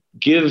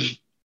 give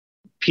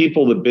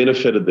people the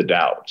benefit of the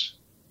doubt.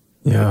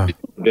 Yeah.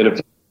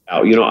 Benefit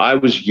of the doubt. I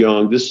was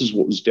young. This is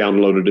what was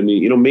downloaded to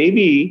me.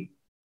 Maybe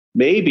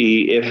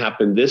maybe it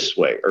happened this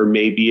way, or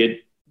maybe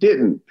it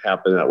didn't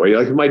happen that way.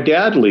 Like my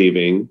dad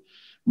leaving,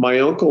 my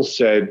uncle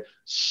said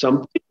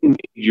something made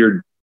your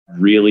dad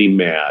really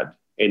mad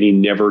and he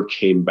never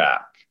came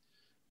back.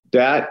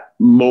 That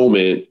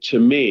moment to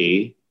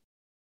me,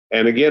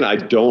 and again, I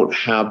don't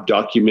have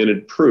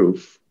documented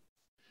proof,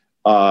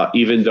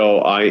 even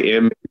though I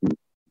am in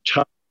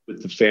touch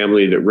with the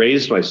family that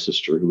raised my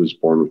sister who was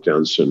born with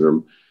Down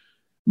syndrome.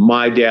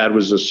 My dad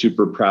was a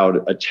super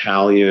proud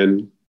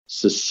Italian,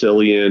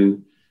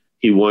 Sicilian.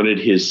 He wanted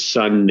his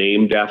son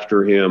named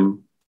after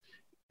him.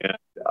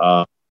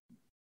 And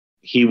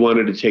he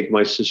wanted to take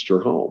my sister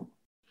home.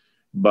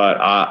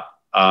 But,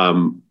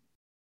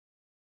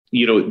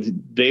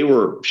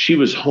 she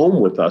was home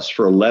with us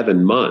for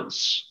 11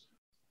 months.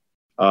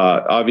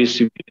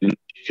 Obviously, she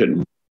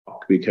couldn't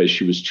walk because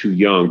she was too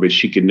young, but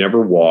she could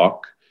never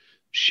walk.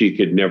 She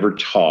could never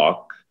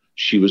talk.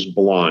 She was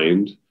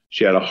blind.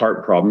 She had a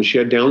heart problem. She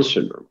had Down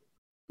syndrome.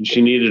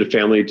 She needed a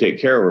family to take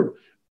care of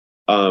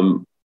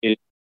her. In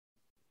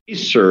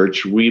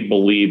research, we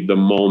believe the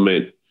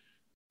moment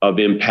of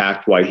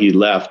impact why he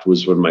left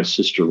was when my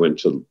sister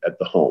went at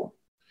the home.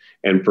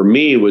 And for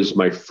me, it was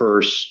my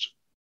first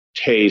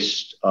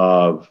taste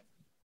of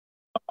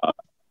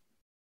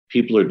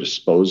people are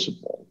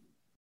disposable.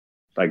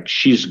 Like,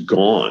 she's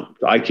gone.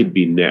 I could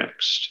be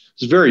next.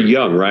 It's very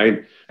young,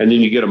 right? And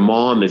then you get a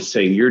mom that's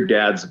saying, your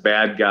dad's a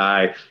bad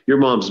guy. Your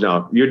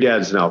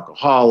dad's an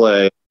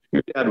alcoholic.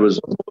 Your dad was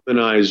a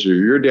womanizer.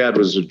 Your dad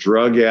was a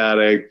drug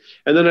addict.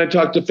 And then I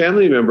talked to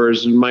family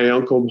members, and my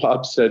Uncle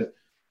Bob said,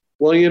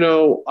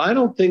 well, I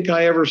don't think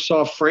I ever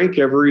saw Frank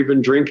ever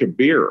even drink a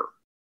beer.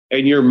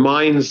 And your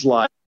mind's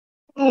like,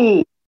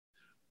 oh,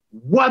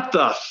 what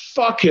the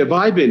fuck have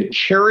I been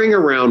carrying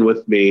around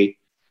with me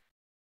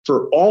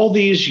for all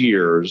these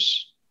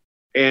years?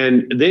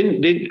 And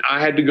then I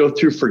had to go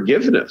through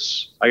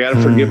forgiveness. I got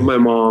to forgive my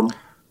mom,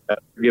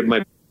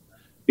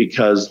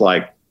 because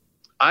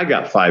I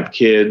got 5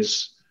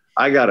 kids.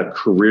 I got a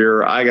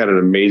career. I got an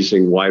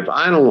amazing wife.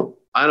 I don't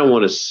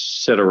want to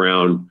sit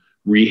around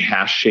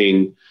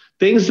rehashing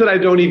things that I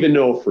don't even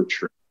know if are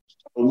true.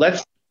 So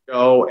let's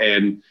go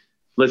and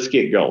let's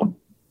get going.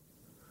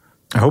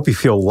 I hope you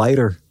feel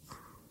lighter.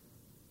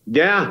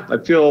 Yeah, I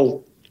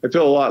feel a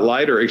lot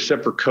lighter,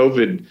 except for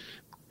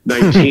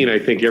COVID-19. I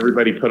think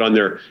everybody put on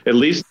their, at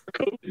least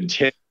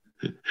COVID-10.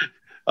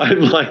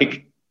 I'm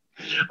like,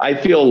 I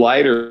feel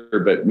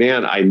lighter, but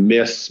man, I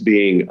miss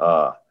being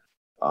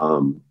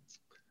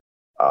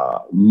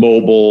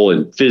mobile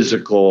and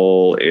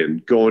physical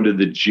and going to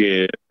the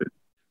gym,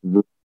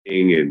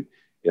 and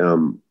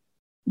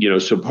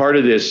so part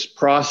of this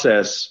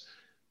process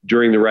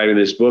during the writing of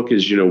this book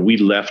is, we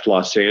left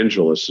Los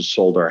Angeles and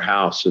sold our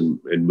house and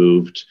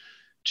moved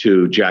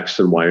to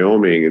Jackson,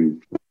 Wyoming,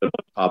 and on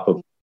top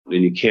of,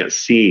 and you can't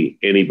see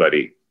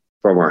anybody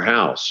from our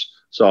house.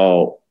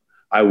 So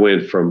I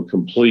went from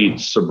complete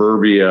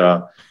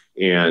suburbia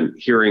and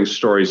hearing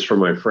stories from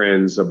my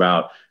friends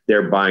about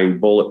they're buying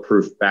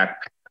bulletproof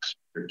backpacks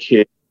for their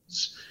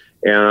kids.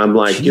 And I'm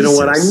like, Jesus. You know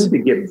what? I need to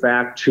get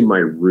back to my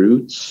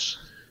roots.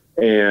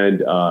 And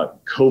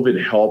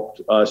COVID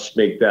helped us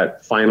make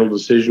that final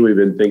decision. We've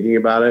been thinking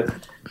about it.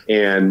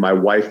 And my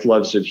wife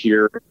loves it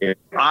here. And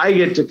I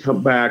get to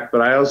come back,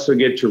 but I also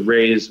get to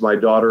raise my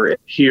daughter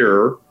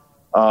here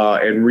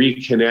and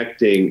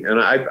reconnecting. And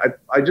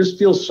I just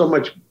feel so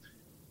much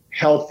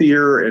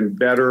healthier and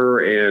better,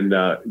 and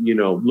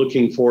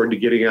looking forward to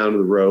getting out on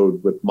the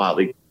road with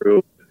Motley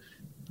Crue,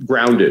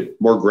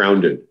 more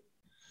grounded.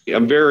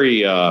 I'm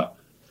very I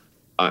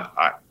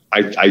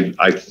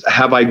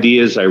have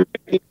ideas. I write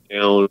it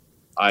down.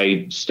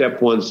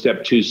 Step 1,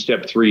 step 2,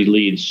 step 3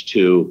 leads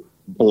to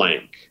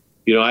blank.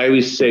 I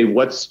always say,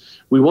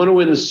 we want to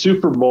win the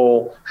Super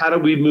Bowl. How do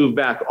we move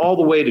back all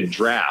the way to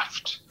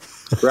draft?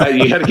 Right?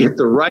 You got to get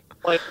the right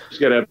players. You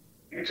got to have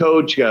a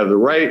coach. You got to have the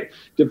right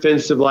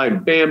defensive line.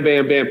 Bam,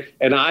 bam, bam.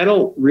 And I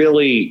don't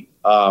really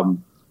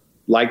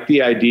like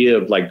the idea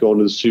of going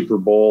to the Super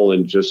Bowl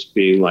and just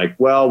being like,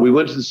 well, we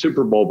went to the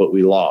Super Bowl, but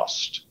we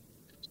lost.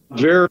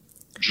 Very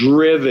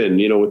driven,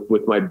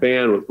 with my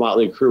band, with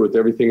Motley Crue, with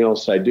everything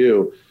else I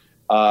do.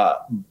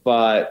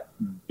 But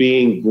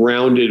being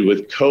grounded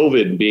with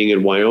COVID, being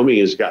in Wyoming,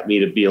 has got me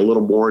to be a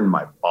little more in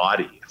my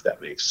body, if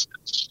that makes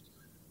sense.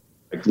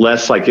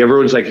 Less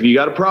everyone's like, if you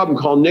got a problem,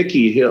 call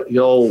Nicky. He'll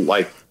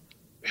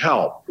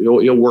help.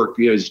 He'll work.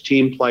 He's a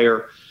team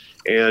player.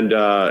 And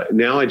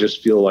now I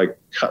just feel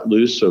cut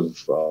loose of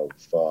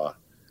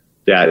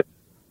that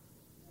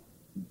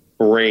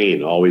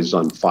brain always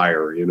on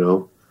fire,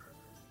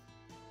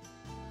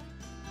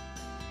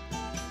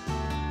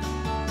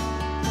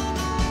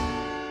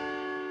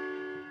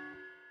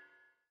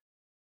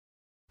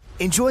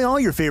 Enjoy all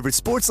your favorite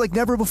sports like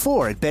never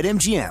before at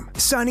BetMGM.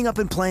 Signing up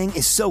and playing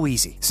is so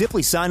easy.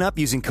 Simply sign up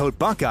using code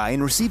Buckeye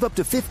and receive up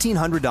to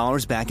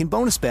 $1,500 back in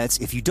bonus bets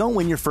if you don't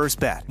win your first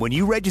bet. When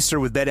you register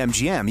with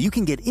BetMGM, you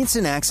can get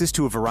instant access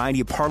to a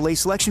variety of parlay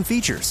selection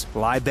features,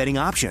 live betting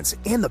options,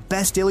 and the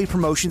best daily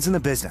promotions in the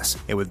business.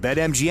 And with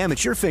BetMGM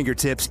at your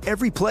fingertips,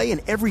 every play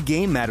and every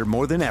game matter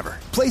more than ever.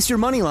 Place your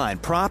moneyline,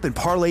 prop, and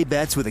parlay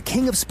bets with the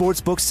king of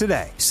sportsbooks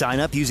today. Sign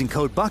up using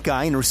code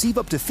Buckeye and receive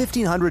up to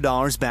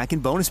 $1,500 back in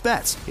bonus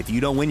bets if you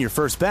don't win your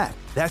first bet.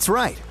 That's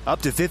right,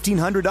 up to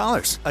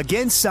 $1,500.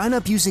 Again, sign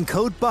up using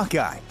code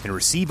Buckeye and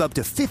receive up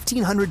to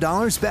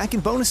 $1,500 back in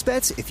bonus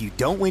bets if you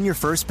don't win your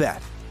first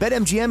bet.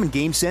 BetMGM and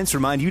GameSense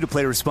remind you to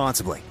play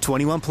responsibly.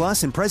 21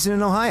 plus and present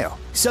in Ohio.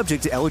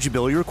 Subject to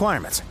eligibility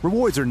requirements.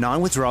 Rewards are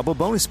non-withdrawable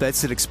bonus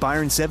bets that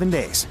expire in 7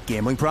 days.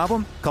 Gambling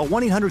problem? Call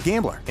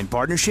 1-800-GAMBLER in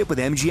partnership with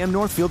MGM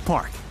Northfield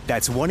Park.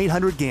 That's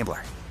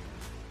 1-800-GAMBLER.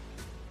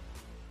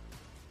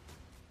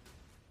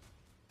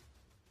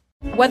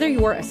 Whether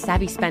you're a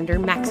savvy spender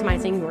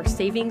maximizing your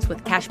savings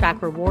with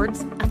cashback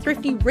rewards, a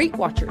thrifty rate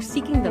watcher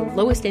seeking the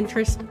lowest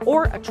interest,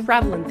 or a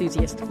travel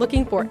enthusiast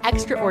looking for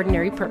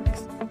extraordinary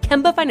perks,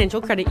 Kemba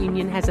Financial Credit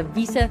Union has a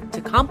visa to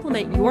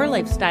complement your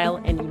lifestyle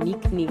and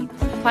unique needs.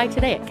 Apply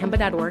today at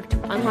Kemba.org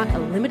to unlock a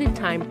limited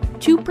time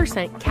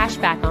 2% cash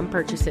back on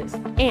purchases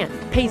and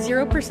pay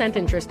 0%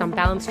 interest on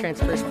balance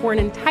transfers for an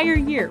entire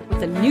year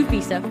with a new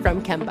visa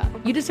from Kemba.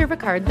 You deserve a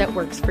card that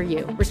works for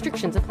you.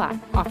 Restrictions apply.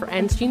 Offer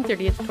ends June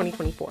 30th,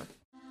 2024.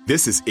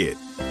 This is it.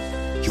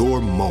 Your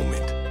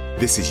moment.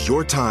 This is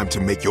your time to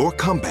make your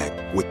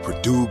comeback with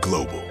Purdue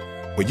Global.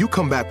 When you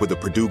come back with a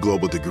Purdue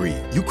Global degree,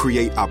 you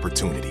create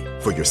opportunity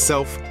for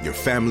yourself, your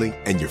family,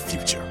 and your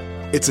future.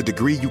 It's a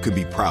degree you can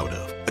be proud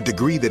of, a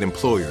degree that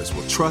employers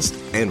will trust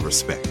and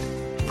respect.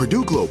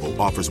 Purdue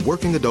Global offers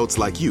working adults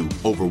like you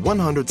over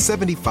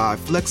 175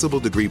 flexible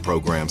degree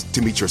programs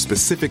to meet your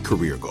specific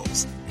career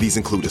goals. These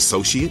include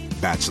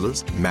associate,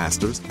 bachelor's,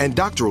 master's, and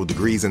doctoral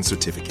degrees and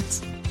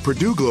certificates.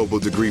 Purdue Global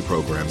degree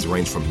programs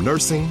range from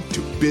nursing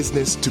to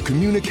business to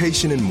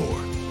communication and more.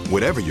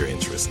 Whatever your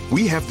interest,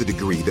 we have the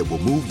degree that will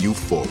move you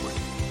forward.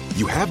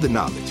 You have the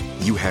knowledge,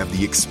 you have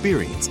the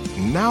experience.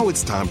 Now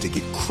it's time to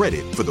get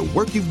credit for the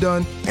work you've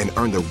done and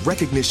earn the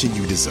recognition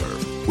you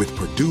deserve with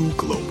Purdue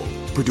Global,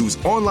 Purdue's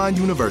online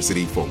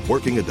university for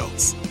working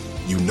adults.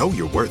 You know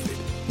you're worth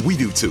it. We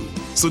do too.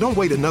 So don't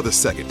wait another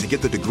second to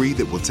get the degree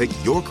that will take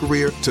your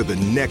career to the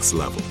next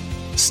level.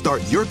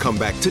 Start your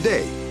comeback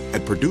today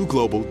at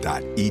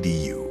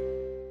purdueglobal.edu.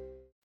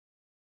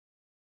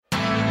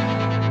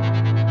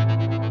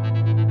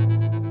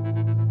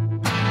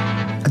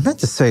 I meant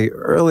to say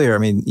earlier, I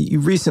mean, you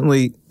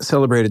recently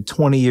celebrated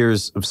 20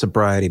 years of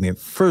sobriety. I mean,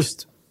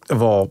 first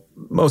of all,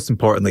 most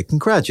importantly,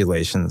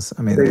 congratulations.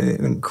 I mean,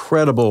 an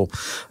incredible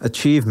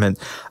achievement.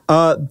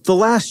 The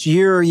last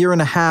year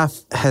and a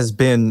half has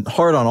been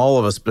hard on all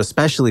of us, but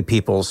especially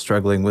people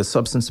struggling with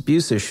substance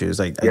abuse issues.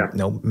 I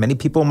know many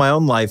people in my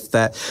own life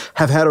that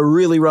have had a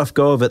really rough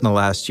go of it in the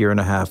last year and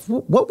a half.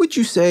 What would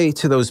you say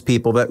to those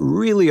people that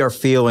really are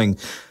feeling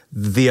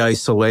the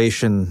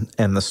isolation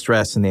and the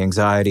stress and the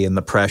anxiety and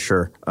the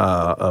pressure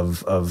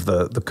of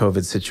the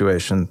COVID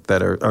situation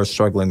that are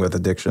struggling with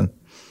addiction?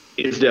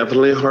 It's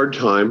definitely a hard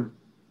time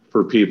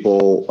for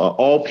people,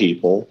 all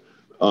people,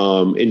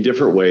 in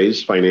different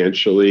ways,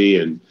 financially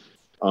and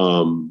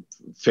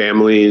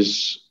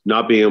families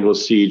not being able to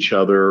see each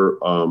other.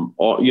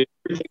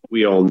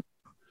 We all.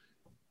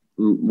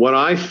 What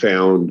I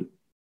found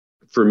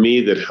for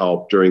me that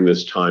helped during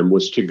this time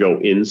was to go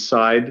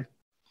inside,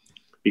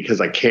 because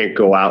I can't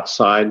go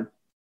outside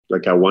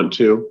like I want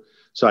to.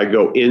 So I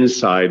go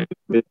inside,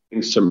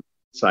 doing some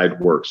inside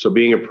work. So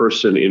being a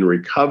person in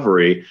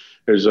recovery,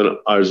 there's a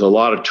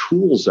lot of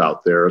tools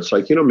out there. It's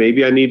like,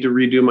 maybe I need to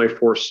redo my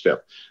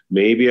 4-step.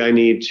 Maybe I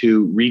need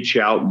to reach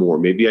out more.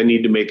 Maybe I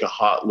need to make a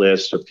hot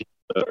list of people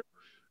that are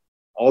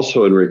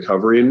also in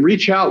recovery and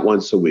reach out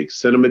once a week.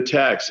 Send them a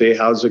text. Say,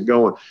 how's it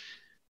going?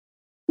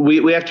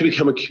 We have to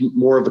become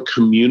more of a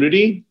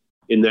community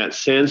in that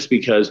sense,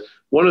 because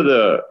one of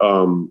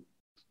the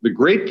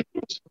great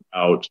things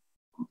about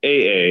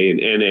AA and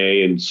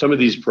NA and some of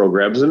these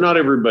programs, and not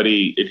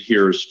everybody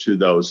adheres to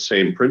those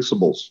same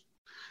principles,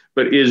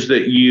 but is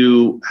that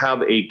you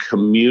have a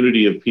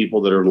community of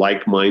people that are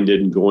like-minded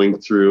and going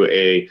through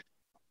a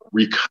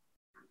recovery,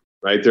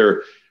 right?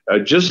 They're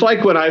just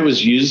like when I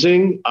was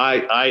using,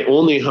 I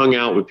only hung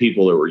out with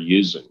people that were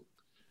using,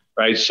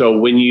 right? So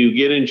when you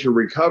get into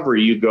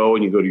recovery, you go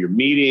to your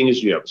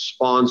meetings, you have a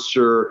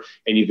sponsor,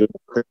 and you can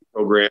work on the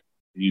program.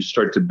 You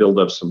start to build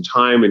up some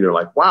time and you're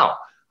like, wow,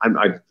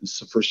 this is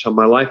the first time in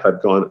my life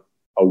I've gone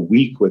a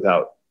week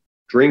without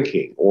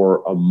drinking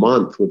or a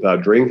month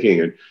without drinking.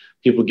 And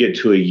people get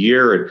to a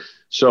year. And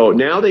so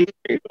now they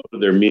can go to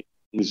their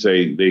meetings.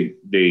 They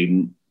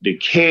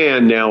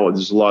can now.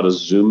 There's a lot of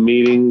Zoom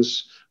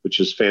meetings,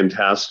 which is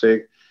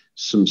fantastic.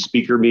 Some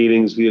speaker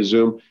meetings via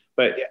Zoom.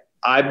 But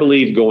I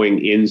believe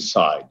going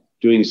inside,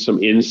 doing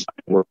some inside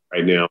work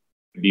right now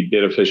would be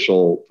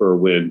beneficial for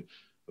when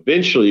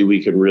eventually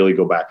we can really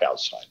go back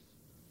outside.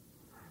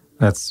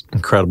 That's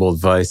incredible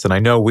advice. And I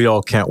know we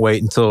all can't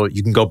wait until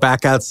you can go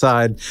back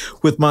outside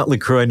with Motley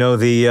Crue. I know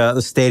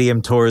the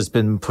stadium tour has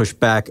been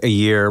pushed back a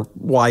year,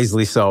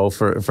 wisely so,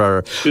 for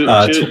 2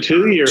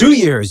 years. 2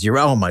 years.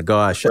 Oh, my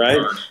gosh. Right.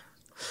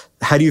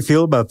 How do you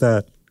feel about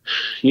that?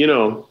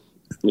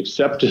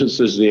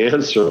 Acceptance is the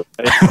answer.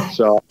 Right?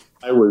 So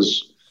I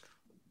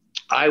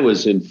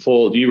was in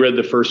full. You read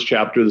the first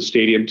chapter of the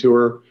stadium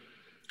tour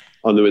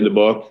in the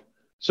book?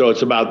 So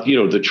it's about,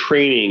 the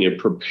training and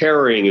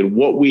preparing and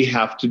what we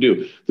have to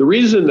do. The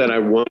reason that I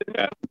wanted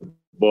that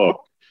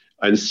book,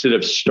 instead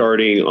of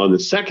starting on the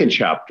second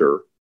chapter,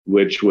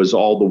 which was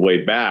all the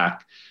way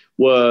back,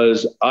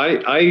 was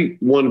I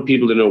wanted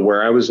people to know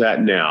where I was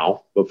at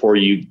now before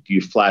you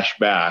flash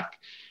back.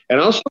 And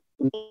I also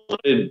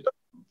wanted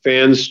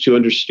fans to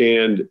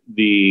understand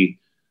the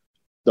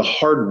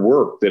hard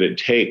work that it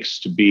takes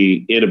to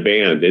be in a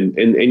band.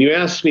 And you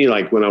asked me,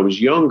 like, when I was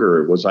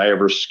younger, was I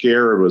ever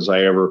scared? Was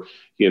I ever,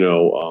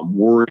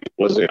 worried?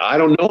 I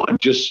don't know.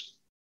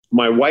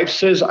 My wife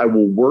says I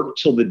will work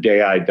till the day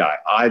I die.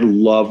 I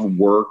love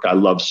work. I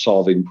love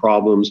solving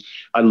problems.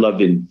 I love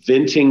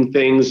inventing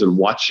things and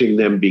watching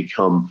them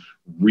become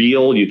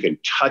real. You can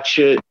touch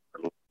it,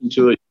 listen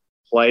to it,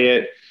 play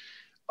it.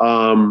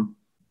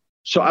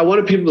 So I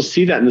wanted people to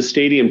see that in the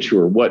stadium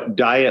tour, what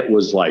diet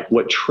was like,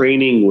 what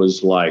training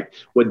was like,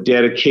 what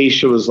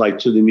dedication was like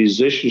to the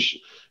musicianship,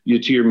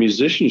 to your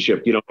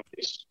musicianship.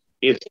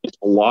 It's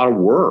a lot of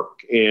work.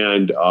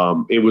 And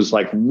it was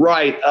like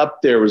right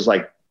up there. It was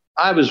like,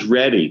 I was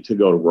ready to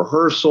go to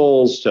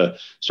rehearsals, to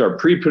start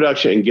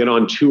pre-production and get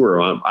on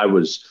tour. I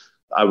was,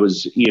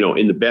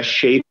 in the best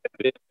shape I've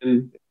been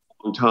in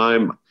a long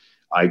time.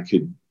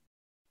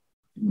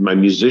 My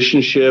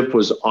musicianship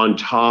was on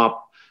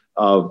top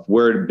of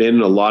where it had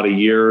been a lot of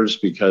years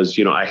because,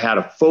 I had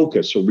a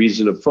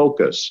reason to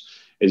focus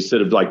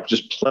instead of like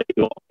just playing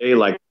all day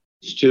like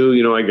these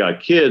two. I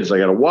got kids, I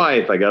got a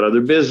wife, I got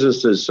other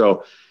businesses.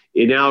 So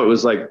now it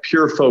was like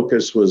pure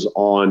focus was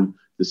on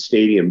the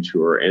stadium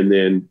tour and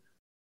then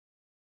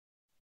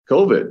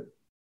COVID.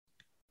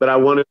 But I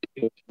wanted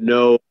people to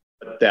know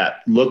what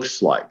that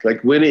looks like.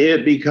 Like when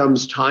it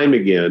becomes time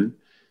again,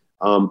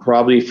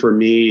 probably for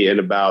me in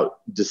about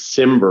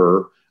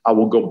December, I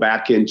will go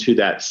back into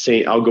that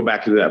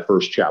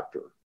first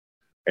chapter.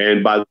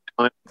 And by the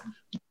time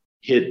I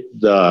hit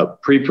the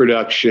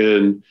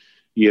pre-production,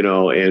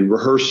 and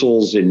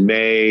rehearsals in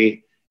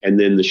May, and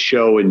then the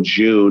show in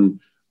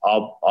June,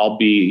 I'll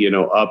be,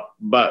 up,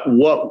 but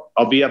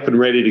I'll be up and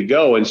ready to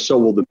go. And so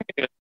will the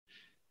band.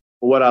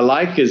 What I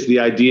like is the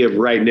idea of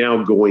right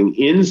now going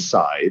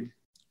inside,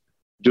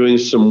 doing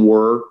some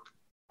work,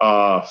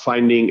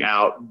 finding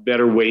out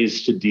better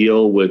ways to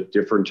deal with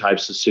different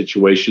types of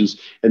situations,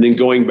 and then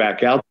going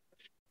back out.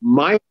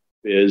 My hope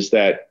is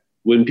that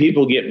when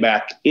people get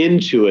back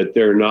into it,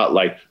 they're not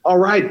like, all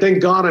right,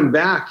 thank God I'm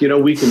back.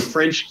 We can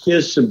French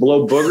kiss and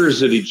blow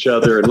boogers at each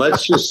other and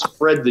let's just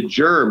spread the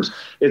germs.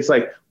 It's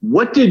like,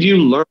 what did you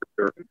learn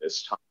during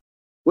this time?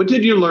 What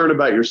did you learn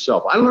about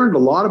yourself? I learned a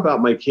lot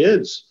about my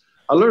kids.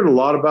 I learned a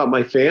lot about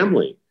my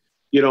family.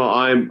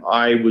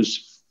 I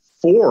was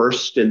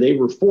forced and they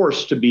were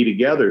forced to be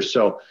together.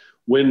 So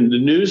when the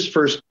news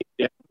first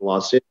came down in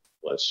Los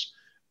Angeles,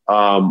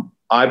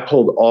 I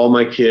pulled all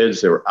my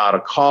kids. They were out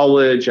of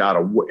college,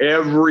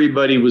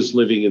 everybody was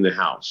living in the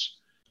house.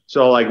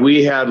 So like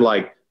we had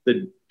like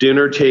the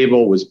dinner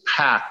table was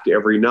packed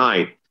every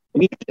night.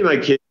 And even my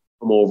kids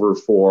come over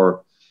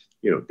for,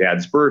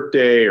 dad's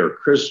birthday or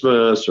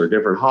Christmas or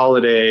different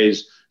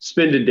holidays,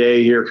 spend a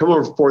day here, come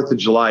over for 4th of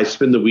July,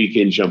 spend the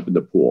weekend, jump in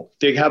the pool.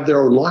 They have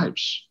their own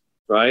lives,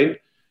 right?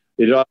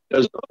 It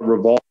does not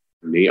revolve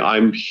around me.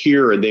 I'm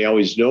here and they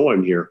always know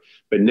I'm here.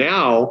 But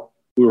now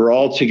we were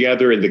all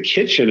together in the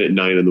kitchen at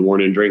 9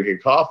 a.m. drinking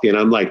coffee. And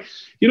I'm like,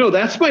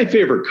 that's my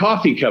favorite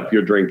coffee cup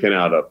you're drinking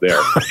out of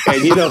there.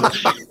 And,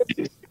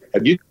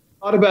 have you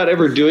thought about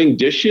ever doing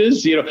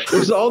dishes?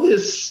 There's all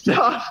this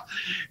stuff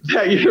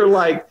that you're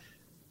like,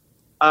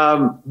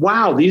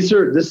 wow,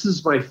 this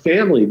is my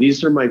family.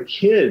 These are my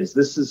kids.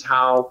 This is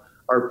how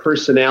our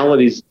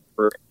personalities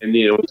were. And,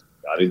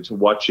 got into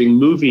watching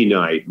movie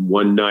night.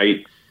 One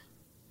night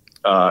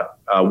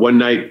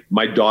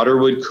my daughter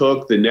would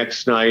cook. The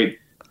next night,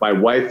 my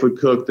wife would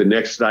cook. The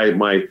next night,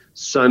 my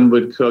son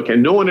would cook.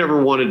 And no one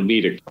ever wanted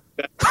me to cook.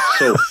 That's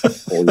so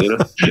cool,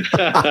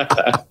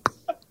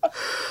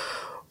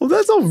 Well,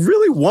 that's all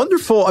really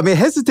wonderful. I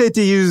hesitate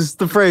to use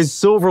the phrase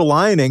silver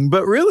lining,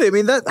 but really,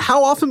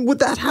 how often would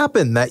that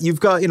happen? That you've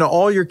got,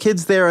 all your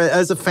kids there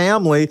as a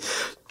family,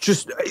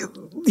 just,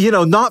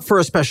 not for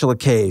a special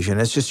occasion.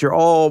 It's just you're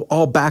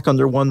all back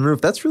under one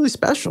roof. That's really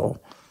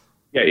special.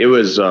 Yeah, it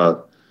was,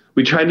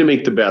 we tried to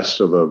make the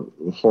best of a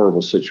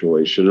horrible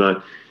situation.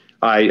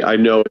 I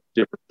know it's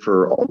different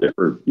for all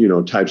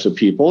different, types of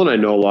people. And I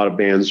know a lot of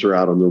bands are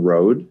out on the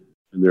road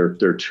and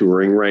they're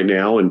touring right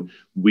now. And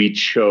we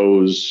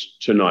chose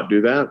to not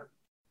do that.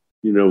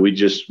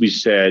 We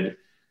said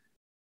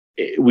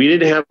we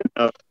didn't have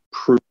enough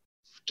proof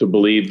to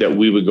believe that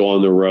we would go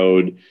on the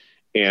road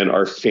and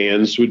our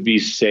fans would be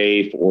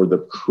safe, or the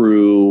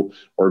crew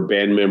or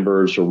band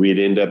members, or we'd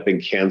end up in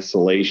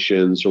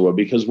cancellations or what,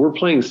 because we're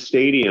playing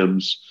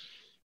stadiums.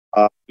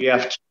 We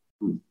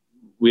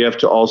have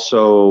to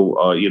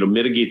also,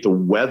 mitigate the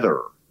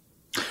weather,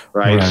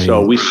 right?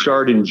 So we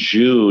start in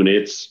June.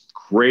 It's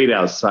great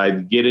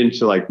outside. Get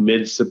into like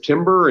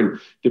mid-September, and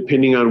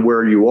depending on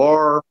where you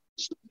are,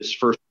 this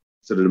first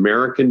it's an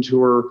American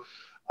tour,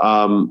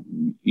 so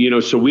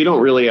we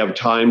don't really have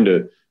time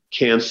to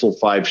cancel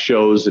 5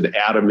 shows and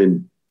add them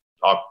in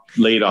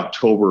late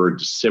October or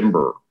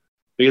December,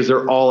 because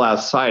they're all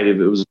outside. If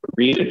it was an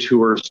arena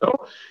tour,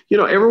 so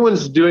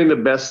everyone's doing the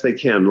best they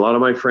can. A lot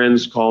of my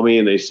friends call me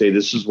and they say,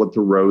 "This is what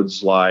the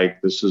road's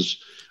like. This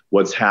is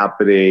what's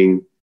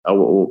happening." I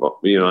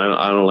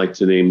don't like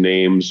to name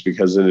names,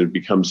 because then it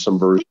becomes some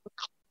version of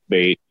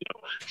clickbait.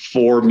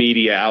 4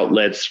 media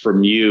outlets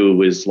from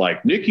you is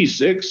like, Nikki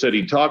Sixx said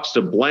he talks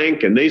to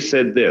blank and they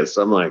said this.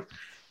 I'm like,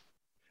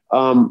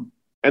 and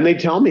they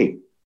tell me,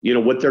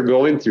 what they're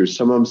going through.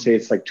 Some of them say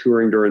it's like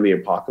touring during the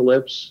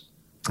apocalypse.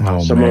 Some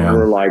of them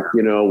are like,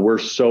 we're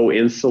so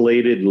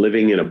insulated,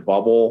 living in a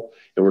bubble,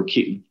 and we're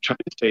trying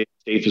to stay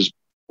safe as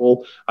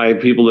possible. I have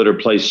people that are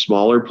placed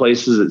smaller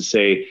places that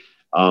say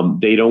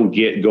they don't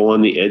go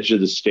on the edge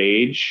of the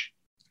stage,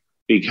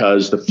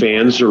 because the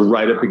fans are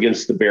right up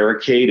against the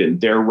barricade and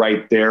they're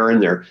right there,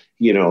 and they're,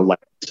 like,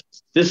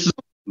 this is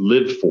what we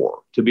live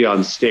for, to be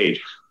on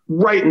stage.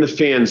 Right in the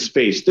fan's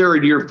face. They're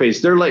in your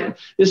face. They're like,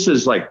 this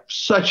is like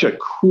such a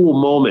cool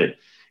moment.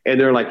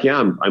 And they're like,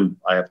 yeah,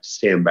 I have to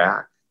stand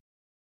back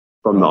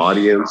from the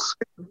audience,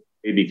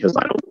 because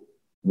I don't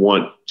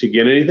want to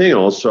get anything.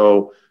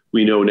 Also,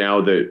 we know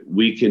now that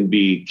we can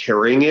be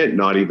carrying it,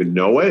 not even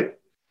know it.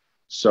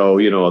 So,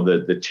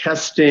 the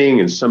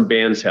testing, and some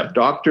bands have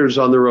doctors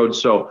on the road.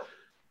 So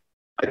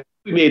I think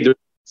we made the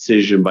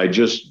decision by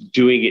just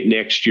doing it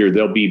next year.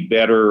 There'll be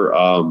better,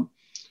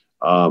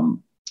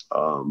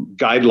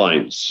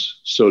 guidelines,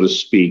 so to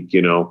speak.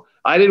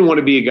 I didn't want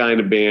to be a guy in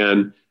a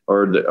band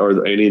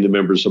or any of the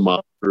members of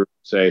my group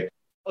say,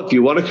 well, if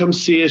you want to come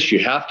see us, you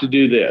have to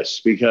do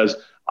this, because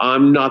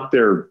I'm not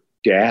their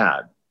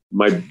dad.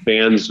 My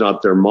band's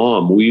not their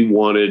mom. We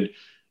wanted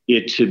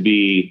it to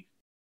be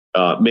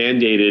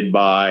mandated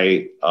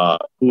by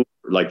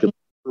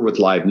with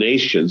Live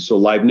Nation. So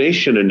Live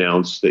Nation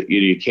announced that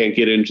you can't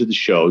get into the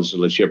shows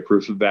unless you have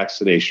proof of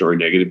vaccination or a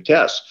negative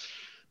test.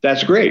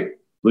 That's great. At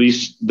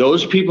least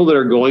those people that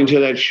are going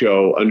to that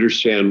show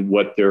understand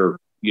what their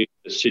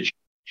situation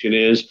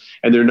is,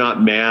 and they're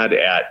not mad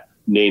at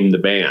name the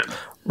band.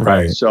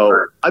 Right.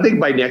 So I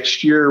think by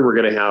next year we're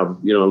going to have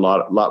a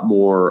lot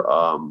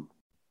more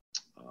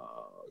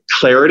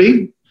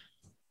clarity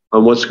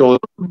on what's going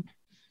on.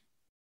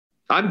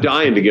 I'm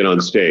dying to get on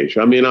stage.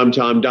 I mean, I'm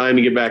dying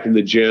to get back in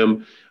the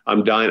gym.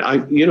 I'm dying.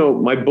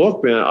 My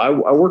book, man,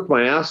 I worked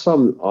my ass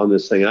on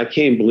this thing. I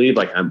can't believe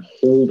I'm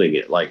holding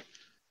it. Like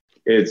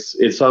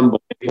it's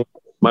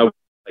unbelievable. My wife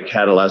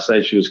had it last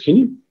night. She goes, "Can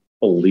you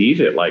believe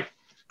it?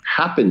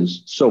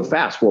 Happens so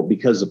fast." Well,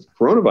 because of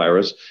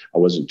coronavirus, I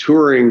wasn't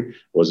touring. I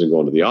wasn't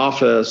going to the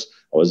office.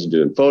 I wasn't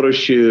doing photo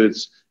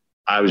shoots.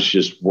 I was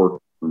just working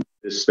on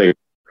this thing.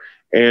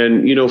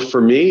 And, for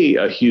me,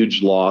 a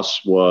huge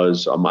loss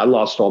was I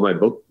lost all my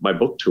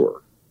book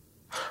tour.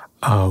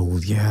 Oh,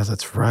 yeah,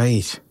 that's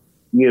right.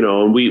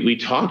 And we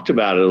talked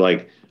about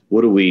it,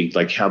 what do we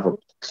have a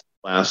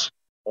last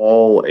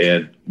fall?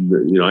 And,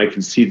 I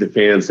can see the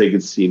fans, they can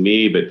see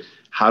me, but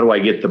how do I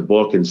get the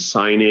book and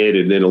sign it?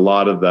 And then a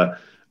lot of the,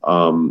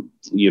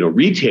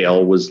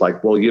 retail was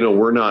like, well,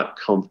 we're not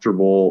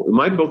comfortable.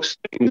 My books,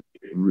 they're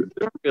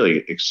really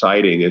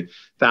exciting.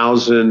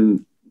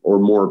 1,000 or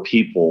more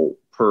people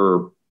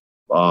per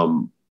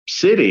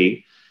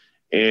city.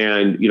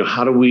 And,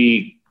 how do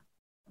we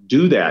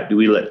do that? Do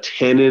we let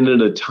 10 in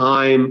at a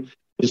time?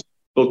 This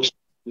book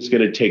is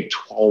going to take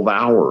 12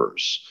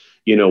 hours.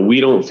 We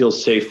don't feel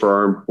safe for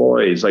our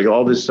employees,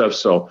 all this stuff.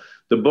 So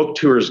the book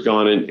tour is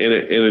gone, and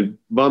it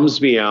bums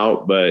me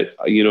out. But,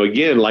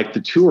 again, like the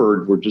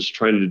tour, we're just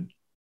trying to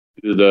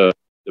do the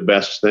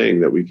best thing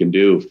that we can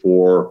do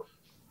for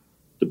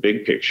the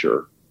big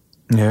picture.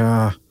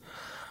 Yeah.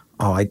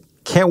 Oh, I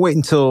can't wait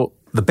until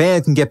the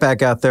band can get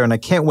back out there, and I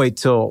can't wait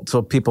till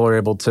people are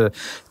able to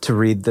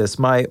read this.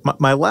 My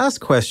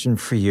last question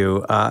for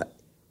you,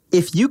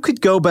 if you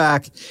could go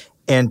back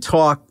and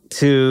talk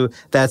to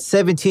that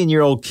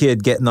 17-year-old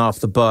kid getting off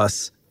the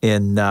bus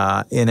in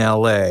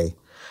L.A.,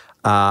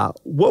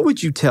 what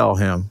would you tell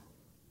him?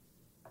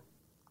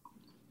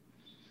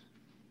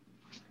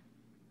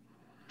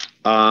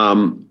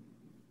 I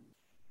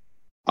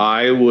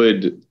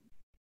would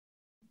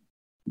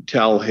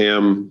tell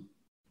him,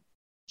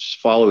 just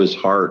follow his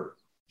heart.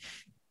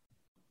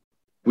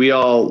 We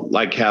all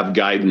have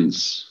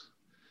guidance,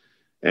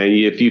 and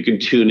if you can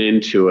tune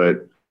into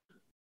it.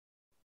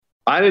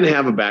 I didn't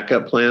have a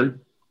backup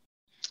plan.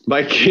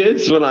 My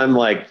kids, when I'm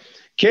like,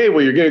 okay,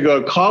 well, you're going to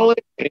go to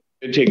college and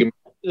you're going to take a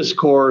business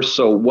course.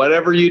 So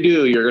whatever you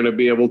do, you're going to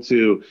be able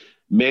to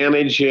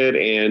manage it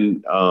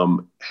and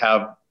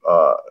have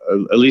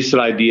at least an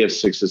idea of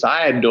success.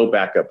 I had no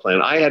backup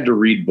plan. I had to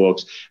read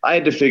books. I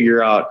had to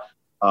figure out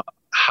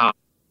how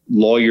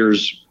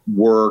lawyers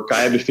work.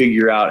 I had to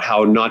figure out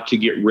how not to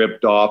get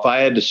ripped off. I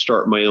had to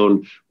start my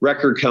own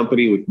record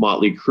company with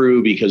Motley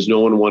Crue because no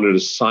one wanted to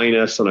sign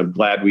us. And I'm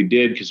glad we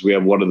did, because we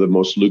have one of the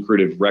most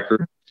lucrative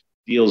record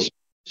deals in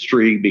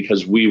history,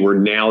 because we were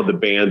now the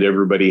band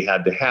everybody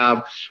had to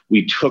have.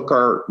 We took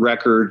our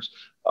records,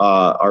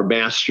 our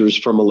masters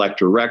from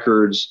Elektra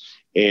Records,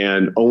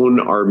 and own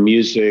our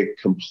music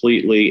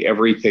completely,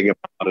 everything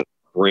about it,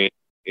 brand.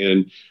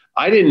 And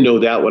I didn't know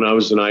that when I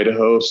was in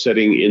Idaho,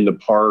 sitting in the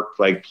park,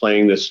 like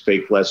playing this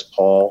fake Les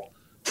Paul,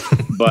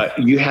 but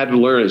you had to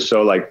learn it.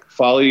 So like,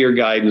 follow your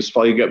guidance,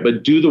 follow your gut,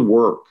 but do the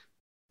work.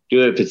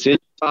 Do it. If it's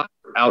inside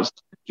or outside,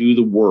 do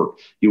the work.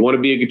 You want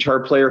to be a guitar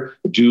player,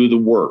 do the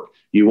work.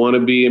 You want to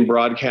be in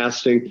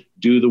broadcasting,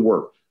 do the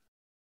work.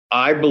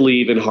 I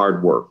believe in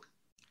hard work.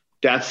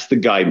 That's the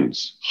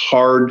guidance.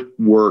 Hard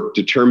work,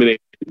 determination.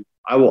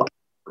 I will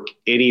work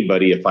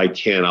anybody if I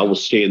can. I will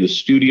stay in the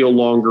studio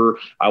longer.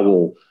 I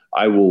will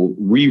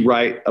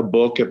rewrite a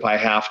book if I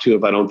have to,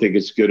 if I don't think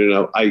it's good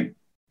enough. I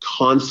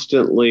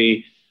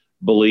constantly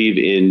believe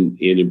in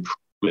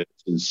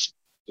improvements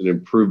and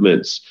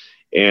improvements.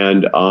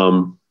 And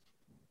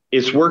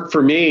it's worked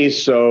for me.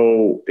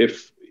 So I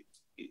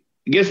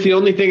guess the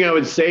only thing I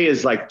would say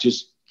is like,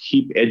 just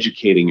keep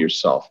educating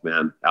yourself,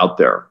 man, out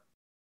there.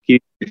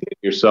 Keep educating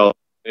yourself.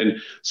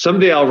 And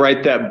someday I'll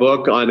write that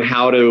book on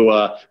how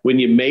to, when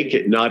you make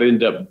it, not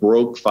end up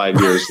broke 5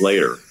 years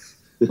later.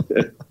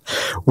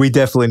 We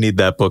definitely need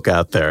that book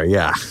out there.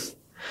 Yeah.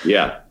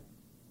 Yeah.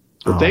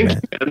 Well, thank you,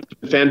 man.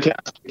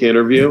 Fantastic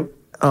interview.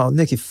 Oh,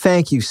 Nicky,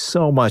 thank you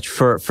so much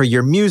for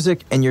your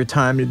music and your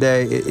time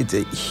today. It's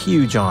a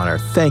huge honor.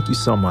 Thank you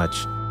so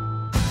much.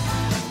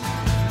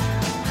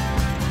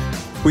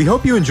 We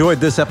hope you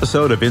enjoyed this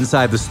episode of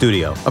Inside the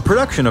Studio, a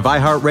production of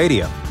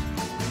iHeartRadio.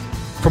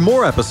 For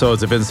more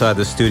episodes of Inside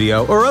the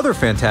Studio or other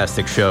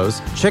fantastic shows,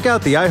 check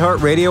out the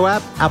iHeartRadio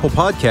app, Apple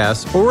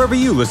Podcasts, or wherever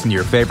you listen to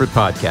your favorite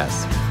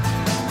podcasts.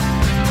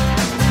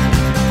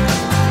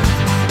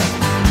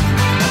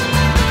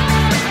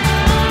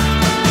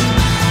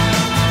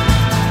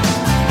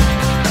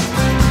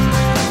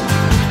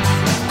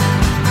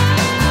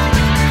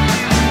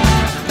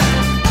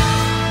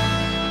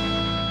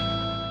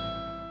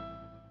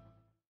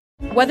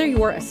 Whether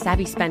you're a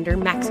savvy spender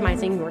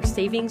maximizing your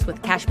savings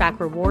with cashback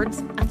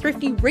rewards, a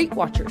thrifty rate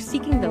watcher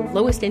seeking the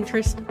lowest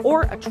interest,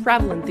 or a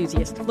travel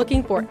enthusiast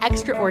looking for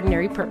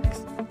extraordinary perks,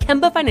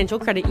 Kemba Financial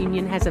Credit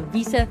Union has a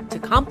visa to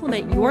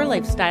complement your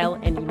lifestyle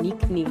and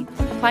unique needs.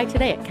 Apply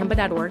today at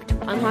Kemba.org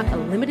to unlock a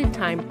limited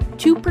time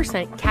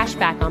 2% cash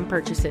back on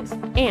purchases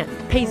and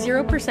pay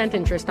 0%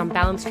 interest on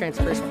balance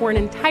transfers for an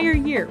entire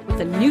year with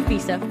a new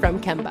visa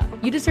from Kemba.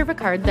 You deserve a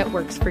card that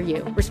works for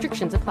you.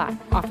 Restrictions apply.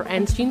 Offer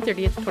ends June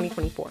 30th,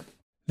 2024.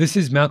 This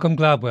is Malcolm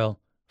Gladwell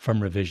from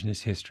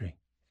Revisionist History.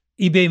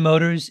 eBay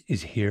Motors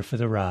is here for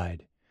the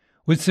ride.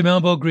 With some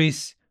elbow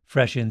grease,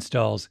 fresh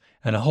installs,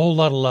 and a whole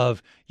lot of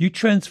love, you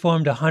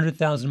transformed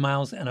 100,000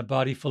 miles and a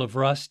body full of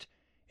rust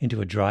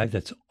into a drive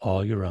that's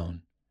all your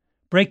own.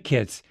 Brake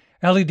kits,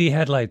 LED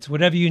headlights,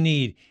 whatever you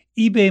need,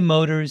 eBay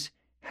Motors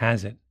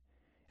has it.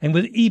 And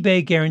with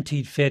eBay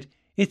Guaranteed Fit,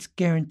 it's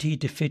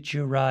guaranteed to fit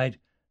your ride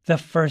the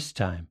first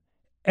time,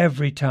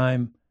 every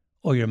time,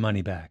 or your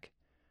money back.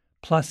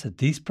 Plus, at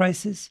these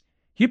prices,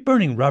 you're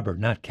burning rubber,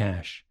 not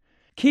cash.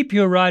 Keep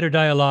your ride or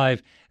die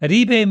alive at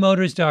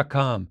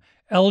ebaymotors.com.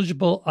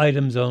 Eligible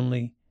items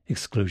only.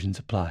 Exclusions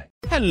apply.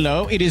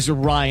 Hello, it is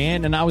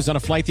Ryan, and I was on a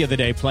flight the other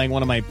day playing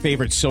one of my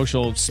favorite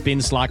social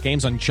spin slot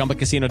games on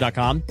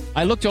ChumbaCasino.com.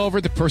 I looked over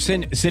at the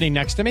person sitting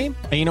next to me,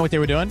 and you know what they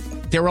were doing?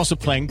 They were also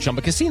playing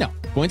Chumba Casino.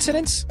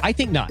 Coincidence? I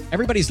think not.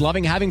 Everybody's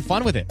loving having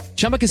fun with it.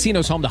 Chumba Casino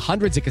is home to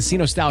hundreds of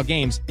casino-style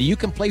games that you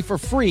can play for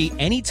free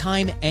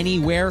anytime,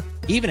 anywhere,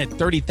 even at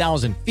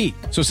 30,000 feet.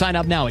 So sign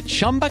up now at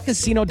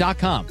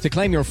ChumbaCasino.com to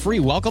claim your free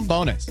welcome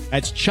bonus.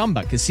 That's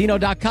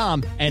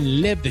ChumbaCasino.com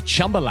and live the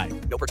Chumba life.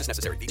 No purchase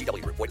necessary.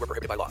 VGW. Void where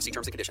prohibited by law. See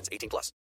terms and conditions. 18+.